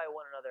consumed by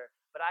one another.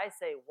 But I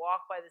say,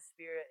 walk by the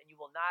Spirit, and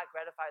you will not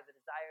gratify the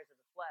desires of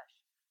the flesh.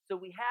 So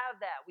we have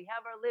that. We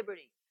have our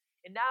liberty.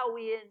 And now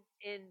we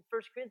in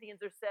 1 Corinthians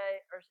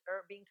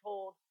are being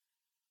told,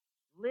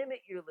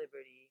 limit your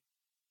liberty.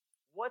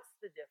 What's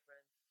the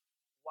difference?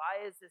 Why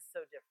is this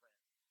so different?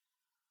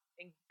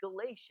 In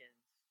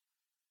Galatians,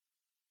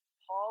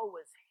 Paul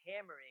was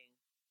hammering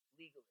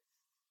legalists.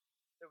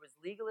 There was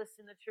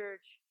legalists in the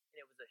church, and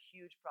it was a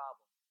huge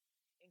problem.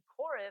 In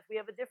Corinth, we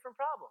have a different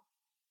problem.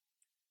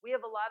 We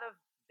have a lot of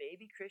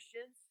baby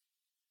Christians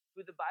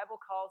who the Bible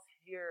calls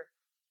here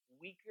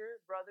weaker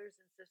brothers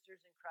and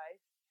sisters in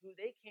Christ, who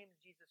they came to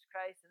Jesus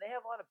Christ, and they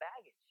have a lot of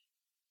baggage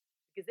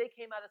because they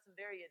came out of some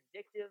very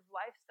addictive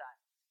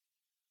lifestyles.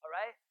 All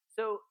right?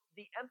 So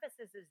the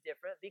emphasis is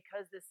different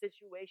because the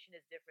situation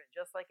is different,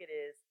 just like it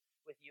is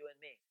with you and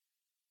me,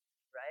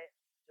 right?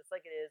 Just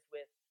like it is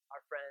with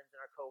our friends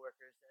and our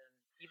coworkers and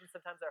even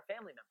sometimes our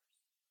family members.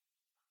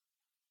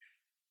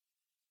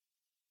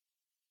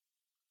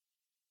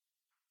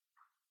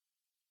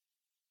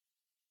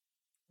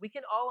 We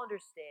can all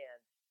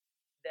understand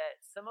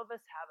that some of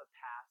us have a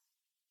past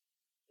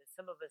that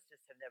some of us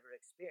just have never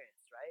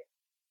experienced, right?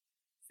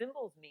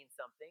 Symbols mean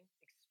something,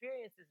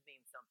 experiences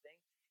mean something,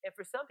 and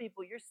for some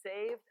people, you're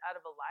saved out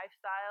of a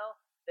lifestyle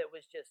that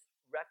was just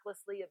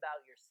recklessly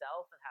about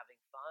yourself and having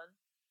fun,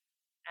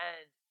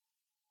 and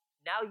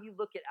now you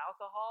look at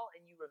alcohol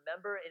and you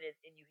remember, and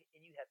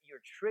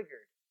you're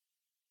triggered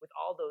with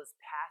all those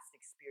past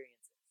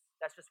experiences.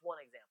 That's just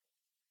one example.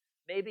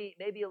 Maybe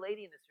a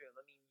lady in this room.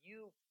 I mean,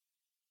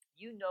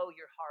 you know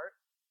your heart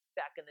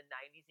back in the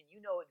 90s, and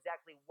you know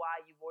exactly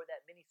why you wore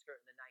that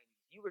miniskirt in the 90s.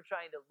 You were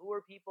trying to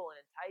lure people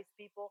and entice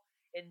people,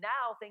 and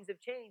now things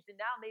have changed, and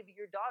now maybe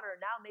your daughter,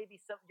 now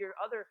maybe your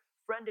other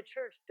friend at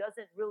church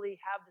doesn't really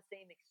have the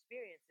same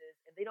experiences,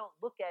 and they don't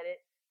look at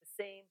it the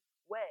same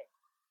way.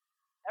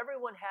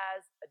 Everyone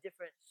has a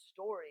different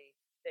story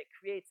that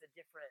creates a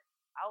different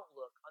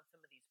outlook on some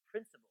of these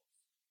principles.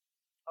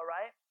 All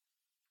right?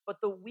 But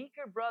the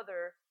weaker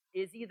brother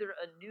is either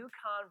a new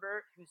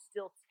convert who's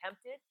still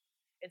tempted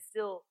and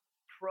still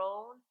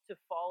prone to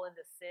fall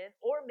into sin,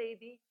 or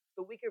maybe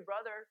the weaker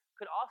brother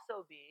could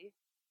also be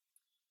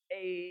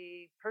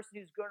a person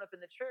who's grown up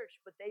in the church,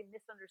 but they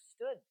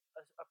misunderstood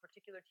a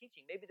particular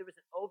teaching. Maybe there was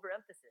an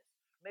overemphasis.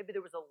 Maybe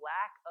there was a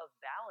lack of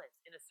balance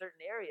in a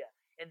certain area,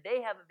 and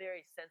they have a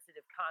very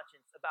sensitive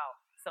conscience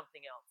about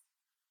something else.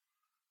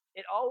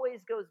 It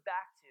always goes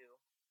back to,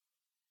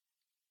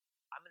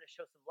 I'm going to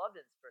show some love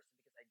to this person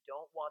because I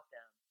don't want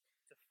them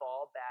to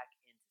fall back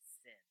into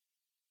sin.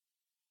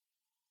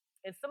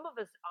 And some of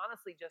us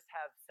honestly just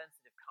have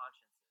sensitive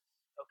consciences,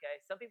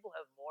 okay? Some people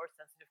have more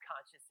sensitive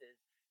consciences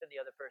than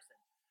the other person.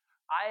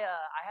 I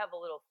have a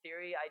little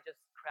theory I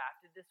just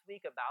crafted this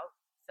week about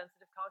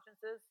sensitive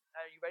consciences.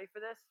 Are you ready for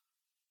this?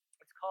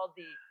 It's called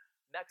the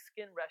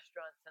Mexican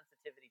restaurant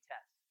sensitivity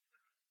test,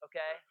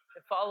 okay?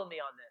 And follow me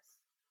on this.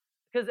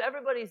 Because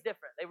everybody's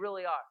different. They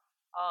really are.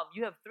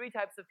 You have three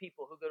types of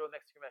people who go to a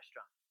Mexican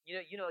restaurant.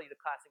 You know the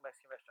classic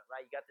Mexican restaurant,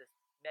 right? You got this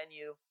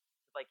menu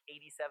with like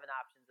 87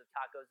 options of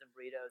tacos and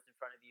burritos in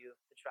front of you.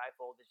 The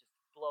trifold is just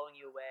blowing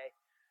you away.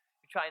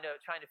 You're trying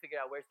to figure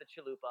out where's the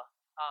chalupa,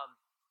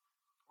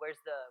 where's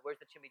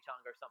the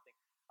chimichanga or something.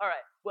 All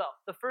right. Well,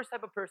 the first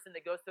type of person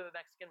that goes to a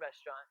Mexican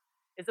restaurant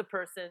is a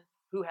person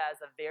who has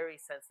a very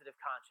sensitive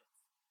conscience.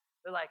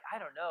 They're like, I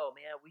don't know,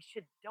 man. We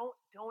should don't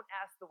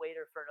ask the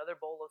waiter for another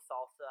bowl of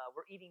salsa.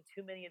 We're eating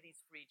too many of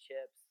these free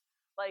chips.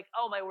 Like,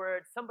 oh my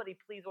word, somebody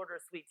please order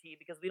a sweet tea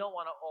because we don't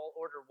want to all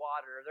order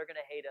water. They're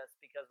gonna hate us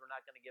because we're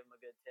not gonna give them a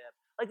good tip.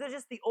 Like, they're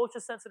just the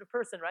ultra sensitive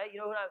person, right?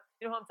 You know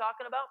who I'm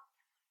talking about?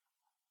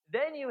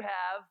 Then you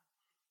have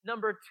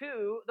number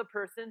two, the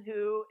person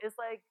who is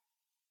like,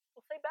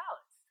 we'll say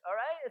balanced. All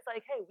right, it's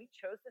like, hey, we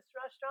chose this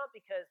restaurant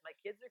because my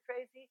kids are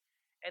crazy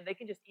and they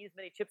can just eat as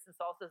many chips and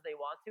salsa as they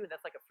want to, and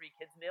that's like a free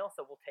kids meal,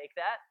 so we'll take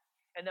that.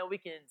 And then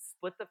we can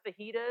split the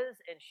fajitas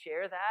and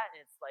share that, and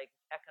it's like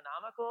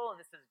economical,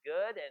 and this is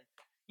good. And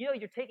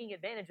you're taking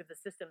advantage of the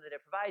system that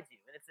it provides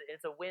you, and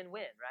it's a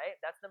win-win, right?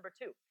 That's number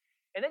two.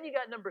 And then you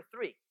got number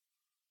three.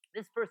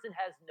 This person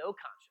has no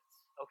conscience.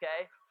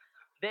 Okay,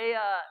 they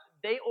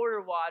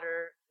order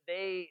water.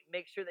 They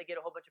make sure they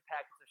get a whole bunch of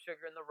packets of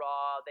sugar in the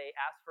raw. They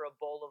ask for a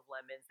bowl of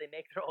lemons. They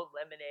make their own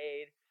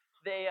lemonade.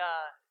 They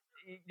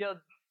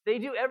they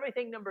do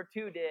everything number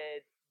two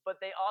did, but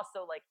they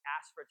also like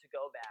ask for a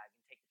to-go bag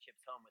and take the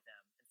chips home with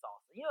them and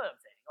salsa. You know what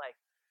I'm saying? Like,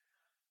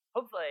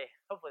 hopefully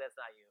that's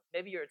not you.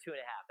 Maybe you're a 2.5.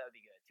 That would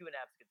be good. 2.5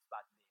 is a good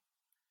spot to be.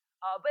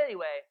 But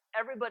anyway,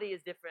 everybody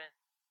is different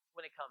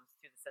when it comes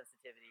to the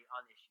sensitivity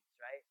on issues,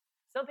 right?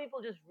 Some people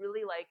just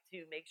really like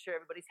to make sure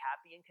everybody's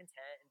happy and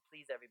content and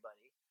please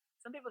everybody.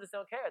 Some people just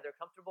don't care. They're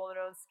comfortable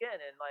in their own skin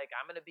and like,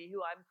 I'm going to be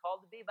who I'm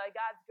called to be by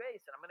God's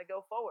grace and I'm going to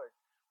go forward.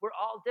 We're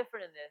all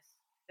different in this.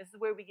 This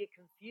is where we get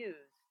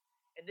confused,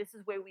 and this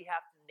is where we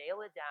have to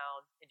nail it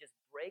down and just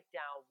break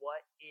down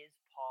what is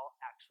Paul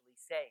actually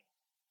saying.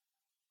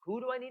 Who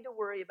do I need to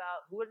worry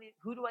about? Who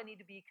do I need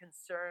to be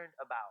concerned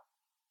about?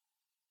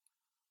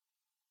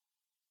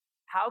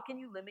 How can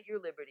you limit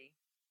your liberty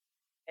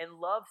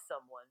and love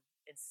someone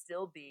and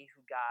still be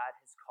who God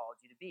has called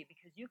you to be?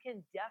 Because you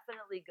can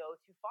definitely go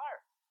too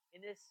far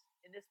in this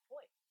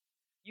point.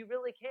 You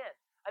really can.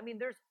 I mean,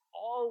 there's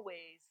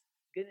always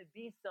going to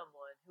be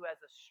someone who has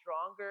a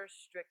stronger,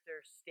 stricter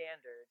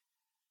standard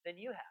than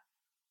you have.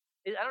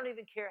 I don't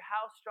even care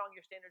how strong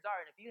your standards are.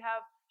 And if you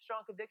have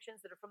strong convictions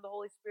that are from the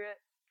Holy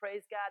Spirit,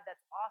 praise God, that's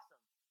awesome.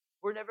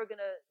 We're never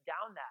going to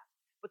down that.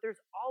 But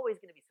there's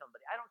always going to be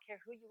somebody, I don't care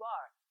who you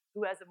are,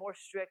 who has a more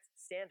strict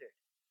standard.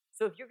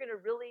 So if you're going to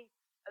really,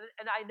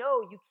 and I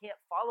know you can't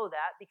follow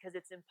that because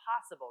it's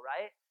impossible,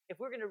 right? If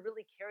we're going to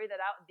really carry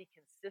that out and be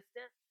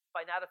consistent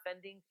by not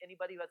offending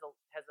anybody who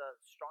has a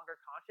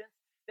stronger conscience,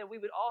 then we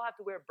would all have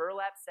to wear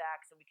burlap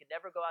sacks and we could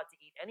never go out to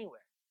eat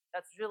anywhere.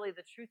 That's really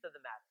the truth of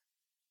the matter.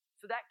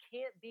 So that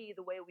can't be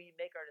the way we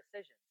make our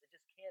decisions. It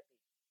just can't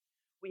be.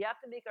 We have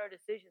to make our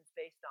decisions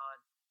based on,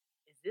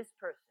 is this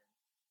person,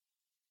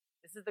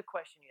 this is the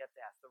question you have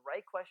to ask, the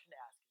right question to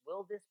ask,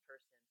 will this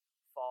person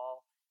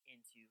fall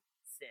into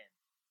sin?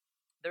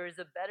 There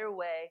is a better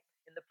way,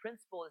 and the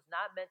principle is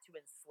not meant to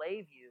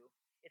enslave you,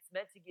 it's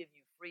meant to give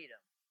you freedom.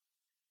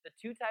 The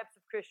two types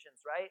of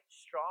Christians, right?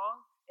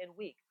 Strong and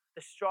weak.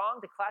 The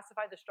strong, to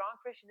classify the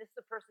strong Christian, this is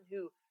the person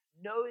who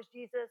knows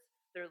Jesus,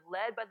 they're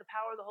led by the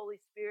power of the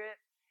Holy Spirit,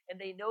 and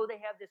they know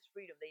they have this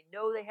freedom. They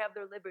know they have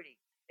their liberty.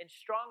 And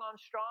strong on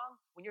strong,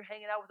 when you're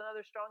hanging out with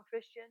another strong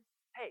Christian,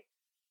 hey,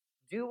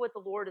 do what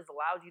the Lord has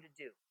allowed you to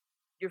do.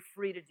 You're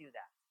free to do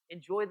that.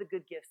 Enjoy the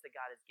good gifts that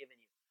God has given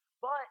you.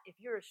 But if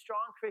you're a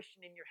strong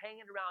Christian and you're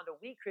hanging around a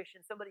weak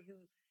Christian, somebody who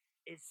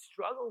is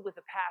struggled with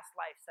a past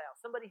lifestyle,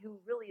 somebody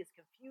who really is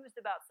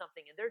confused about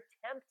something and they're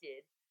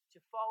tempted to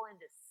fall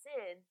into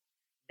sin,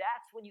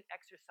 that's when you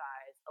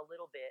exercise a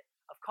little bit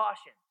of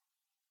caution.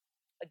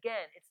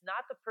 Again, it's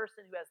not the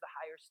person who has the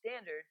higher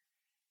standard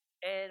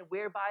and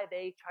whereby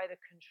they try to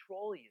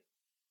control you.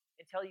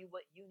 and tell you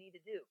what you need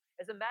to do.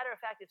 As a matter of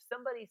fact, if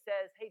somebody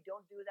says, hey,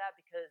 don't do that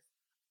because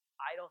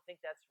I don't think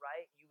that's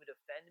right, you would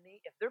offend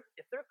me. If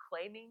they're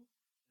claiming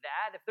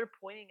that, if they're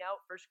pointing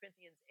out 1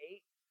 Corinthians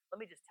 8, let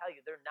me just tell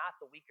you, they're not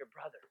the weaker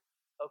brother.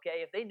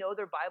 Okay? If they know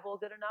their Bible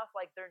good enough,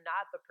 like they're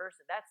not the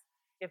person.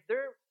 If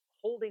they're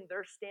holding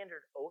their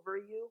standard over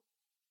you,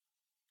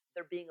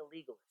 they're being a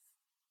legalist.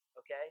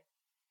 Okay?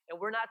 And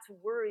we're not to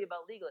worry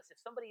about legalists.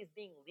 If somebody is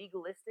being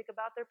legalistic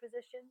about their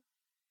position,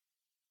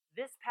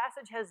 this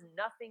passage has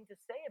nothing to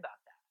say about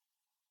that.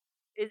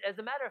 As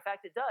a matter of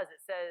fact, it does.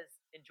 It says,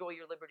 enjoy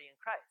your liberty in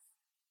Christ.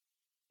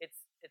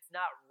 It's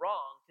not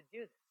wrong to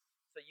do this.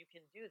 So you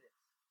can do this.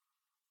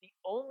 The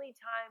only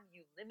time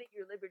you limit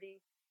your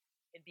liberty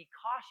and be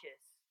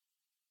cautious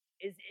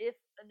is if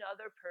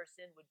another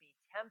person would be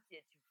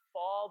tempted to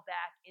fall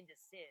back into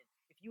sin,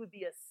 if you would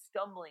be a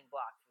stumbling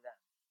block for them.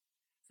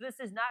 So this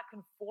is not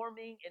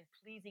conforming and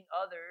pleasing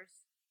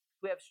others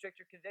who have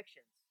stricter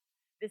convictions.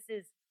 This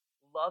is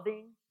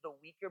loving the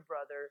weaker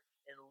brother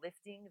and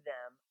lifting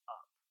them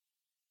up.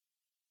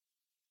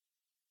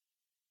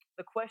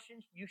 The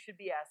question you should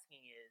be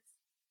asking is,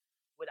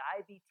 would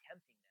I be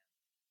tempting them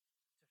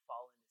to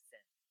fall into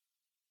sin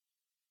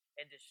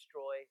and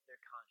destroy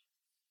their conscience?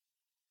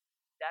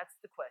 That's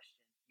the question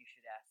you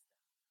should ask them.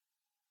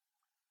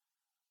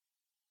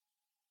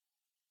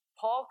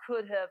 Paul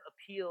could have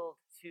appealed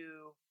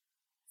to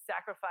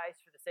sacrifice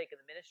for the sake of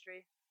the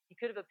ministry. He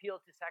could have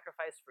appealed to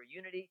sacrifice for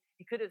unity.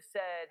 He could have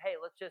said, hey,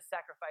 let's just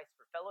sacrifice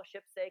for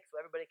fellowship's sake so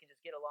everybody can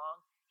just get along.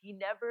 He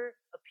never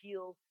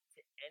appealed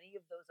to any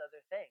of those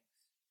other things.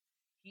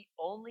 He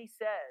only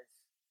says,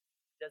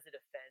 does it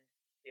offend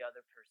the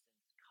other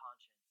person's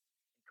conscience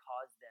and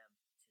cause them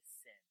to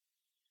sin?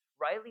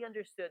 Rightly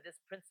understood,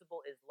 this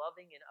principle is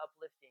loving and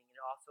uplifting and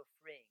also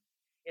freeing.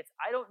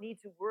 I don't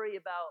need to worry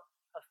about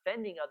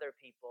offending other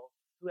people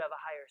who have a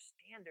higher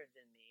standard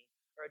than me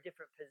or a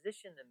different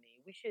position than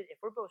me.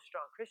 If we're both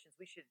strong Christians,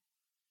 we should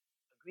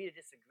agree to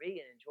disagree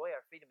and enjoy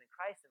our freedom in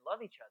Christ and love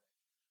each other.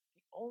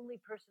 The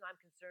only person I'm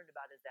concerned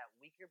about is that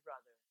weaker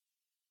brother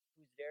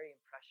who's very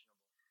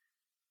impressionable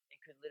and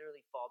could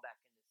literally fall back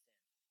into sin.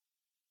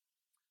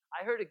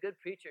 I heard a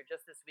good preacher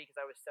just this week as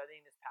I was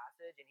studying this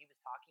passage, and he was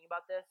talking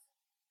about this.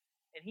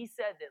 And he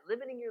said that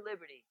limiting your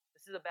liberty,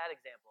 this is a bad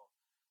example,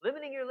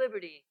 limiting your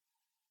liberty,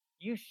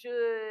 you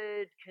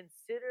should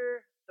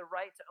consider the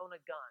right to own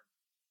a gun.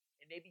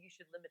 And maybe you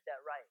should limit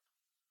that right,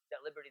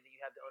 that liberty that you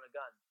have to own a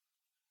gun.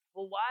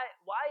 Well,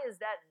 why is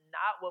that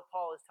not what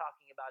Paul is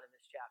talking about in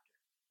this chapter?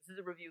 This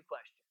is a review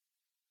question.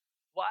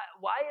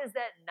 Why is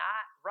that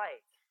not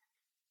right?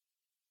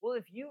 Well,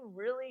 if you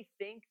really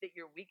think that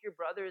your weaker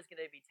brother is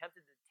going to be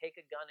tempted to take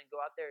a gun and go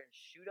out there and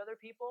shoot other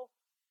people,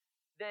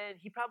 then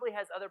he probably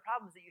has other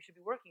problems that you should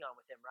be working on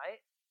with him,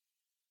 right?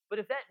 But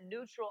if that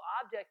neutral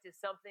object is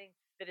something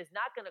that is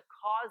not going to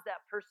cause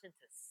that person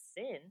to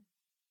sin,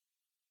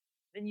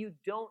 then you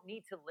don't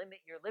need to limit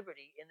your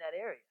liberty in that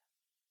area.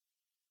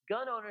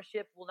 Gun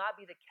ownership will not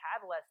be the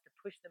catalyst to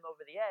push them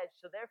over the edge,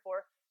 so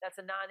therefore, that's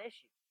a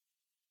non-issue.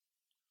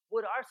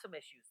 What are some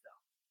issues,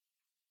 though?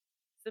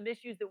 Some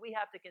issues that we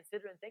have to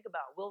consider and think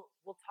about. We'll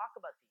talk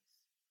about these.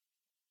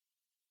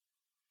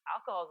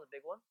 Alcohol is a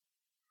big one.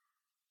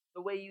 The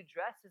way you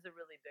dress is a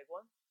really big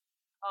one.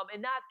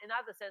 And not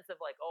the sense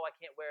of like, oh, I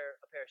can't wear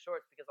a pair of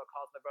shorts because I'll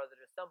cause my brother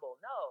to stumble.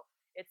 No,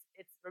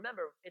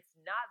 remember, it's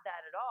not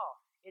that at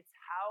all. It's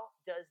how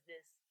does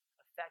this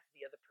affect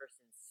the other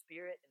person's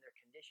spirit and their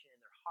condition and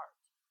their heart?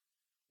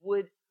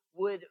 Would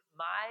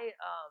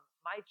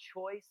my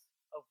choice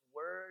of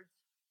words,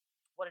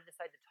 what I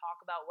decide to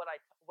talk about,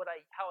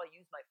 how I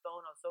use my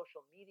phone on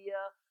social media,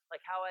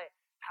 like how I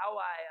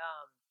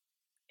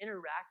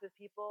interact with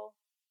people,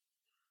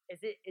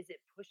 is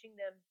it pushing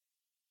them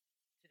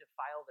to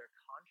defile their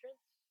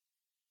conscience,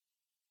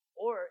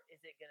 or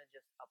is it going to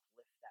just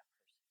uplift that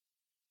person?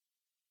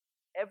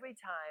 Every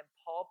time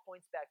Paul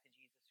points back to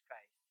Jesus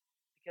Christ,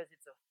 because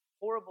it's a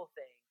horrible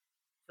thing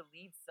to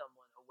lead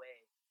someone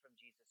away from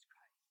Jesus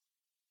Christ.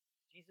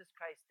 Jesus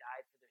Christ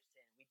died for their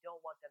sin. We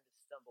don't want them to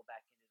stumble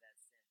back into that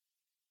sin.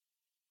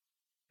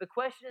 The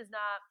question is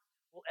not,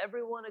 will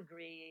everyone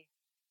agree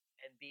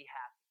and be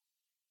happy?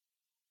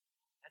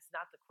 That's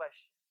not the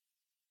question.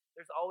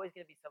 There's always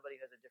going to be somebody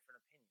who has a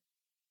different opinion,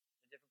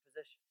 a different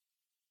position.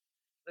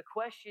 The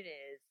question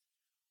is,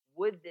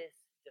 would this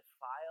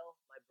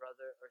defile my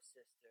brother or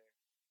sister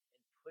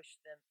and push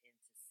them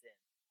into sin?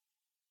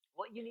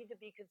 What you need to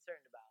be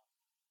concerned about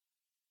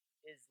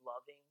is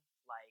loving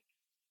like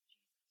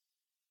Jesus.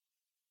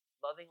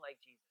 Loving like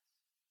Jesus.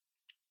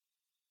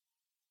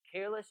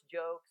 Careless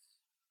jokes,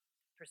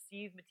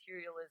 perceived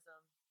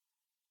materialism,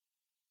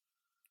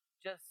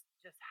 just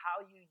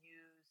how you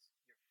use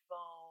your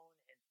phone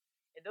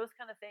and those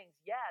kind of things,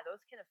 yeah,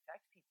 those can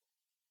affect people.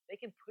 They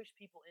can push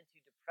people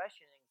into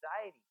depression and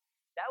anxiety.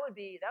 That would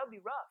be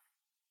rough.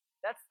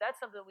 That's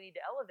something we need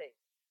to elevate.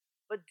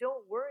 But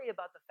don't worry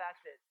about the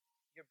fact that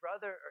your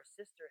brother or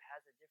sister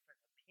has a different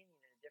opinion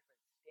and a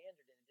different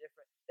standard and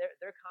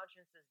their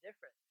conscience is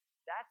different.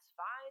 That's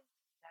fine.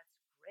 That's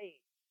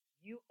great.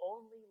 you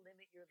only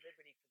limit your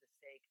liberty for the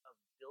sake of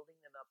building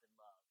them up in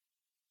love,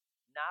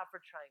 not for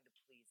trying to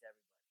please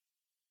everybody.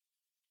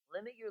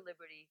 Limit your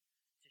liberty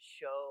to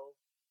show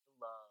the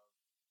love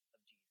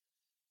of Jesus.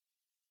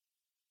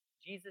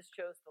 Jesus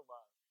chose the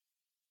love,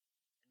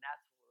 and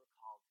that's what we're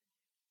called to do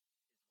as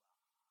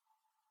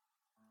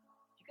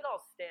well. You can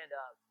all stand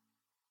up.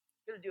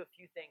 I'm going to do a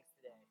few things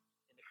today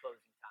in the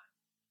closing time.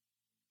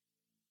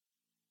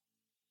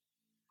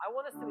 I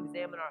want us to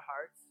examine our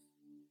hearts,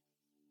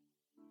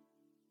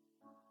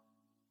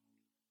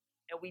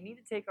 and we need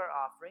to take our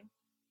offering.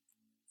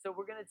 So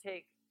we're going to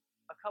take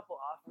a couple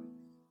offerings.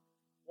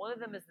 One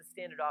of them is the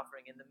standard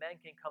offering, and the men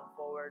can come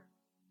forward.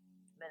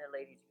 Men and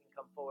ladies, you can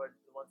come forward,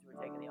 the ones who are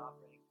taking the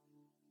offering.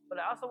 But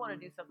I also want to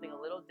do something a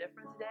little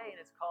different today, and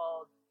it's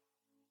called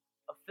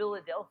a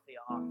Philadelphia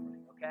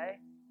offering,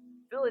 okay?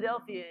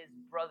 Philadelphia is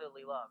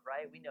brotherly love,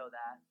 right? We know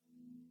that.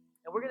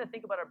 And we're going to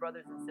think about our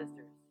brothers and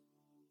sisters.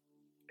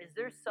 Is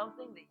there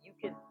something that you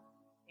can,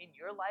 in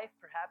your life,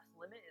 perhaps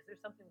limit? Is there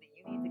something that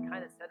you need to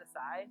kind of set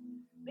aside?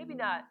 Maybe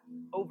not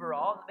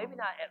overall, maybe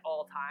not at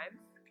all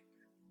times,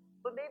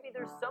 but maybe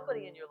there's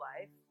somebody in your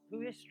life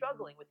who is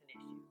struggling with an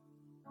issue.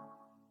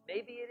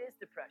 Maybe it is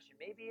depression.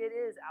 Maybe it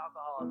is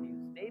alcohol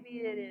abuse.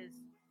 Maybe it is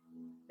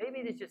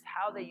just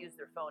how they use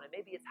their phone, and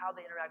maybe it's how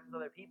they interact with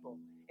other people,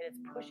 and it's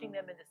pushing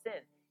them into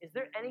sin. Is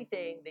there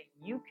anything that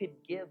you could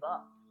give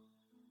up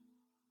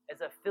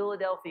as a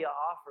Philadelphia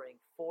offering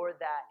for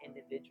that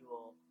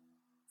individual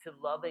to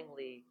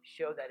lovingly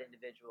show that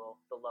individual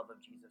the love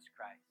of Jesus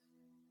Christ?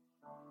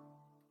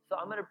 So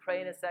I'm going to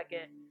pray in a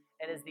second,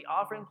 and as the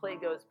offering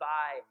plate goes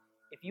by,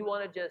 if you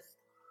want to just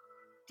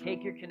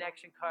take your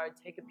connection card,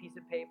 take a piece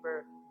of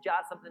paper,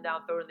 jot something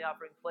down, throw it in the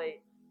offering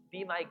plate,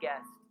 be my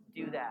guest,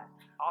 do that.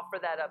 Offer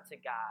that up to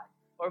God.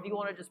 Or if you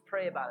want to just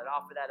pray about it,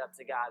 offer that up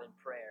to God in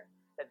prayer.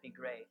 That'd be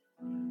great.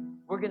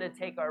 We're going to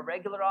take our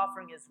regular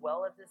offering as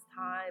well at this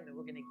time, and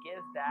we're going to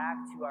give back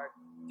to our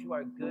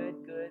good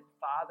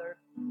Father,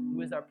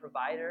 who is our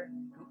provider,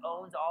 who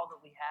owns all that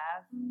we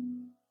have.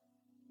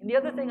 And the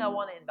other thing I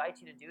want to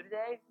invite you to do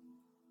today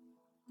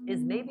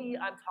is, maybe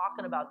I'm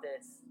talking about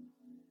this,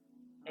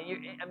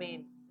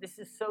 and this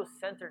is so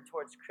centered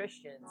towards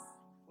Christians.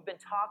 We've been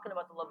talking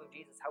about the love of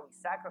Jesus, how he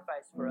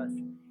sacrificed for us.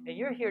 And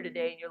you're here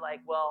today and you're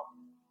like, well,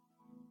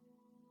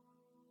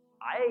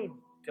 I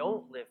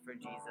don't live for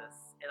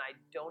Jesus and I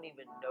don't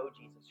even know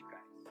Jesus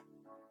Christ.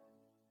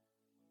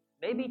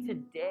 Maybe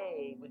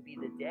today would be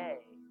the day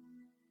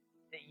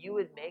that you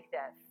would make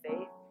that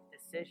faith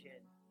decision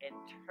and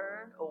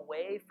turn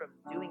away from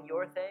doing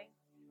your thing,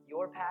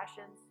 your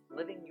passions,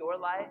 living your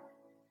life,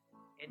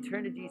 and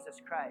turn to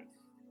Jesus Christ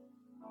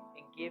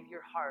and give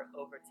your heart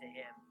over to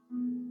him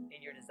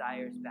and your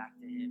desires back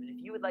to him. And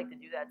if you would like to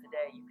do that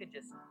today, you could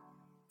just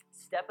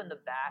step in the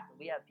back, and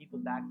we have people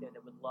back there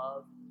that would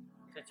love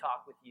to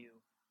talk with you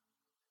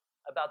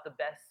about the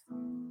best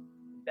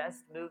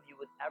move you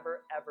would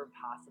ever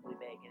possibly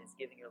make, and it's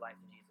giving your life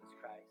to Jesus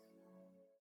Christ.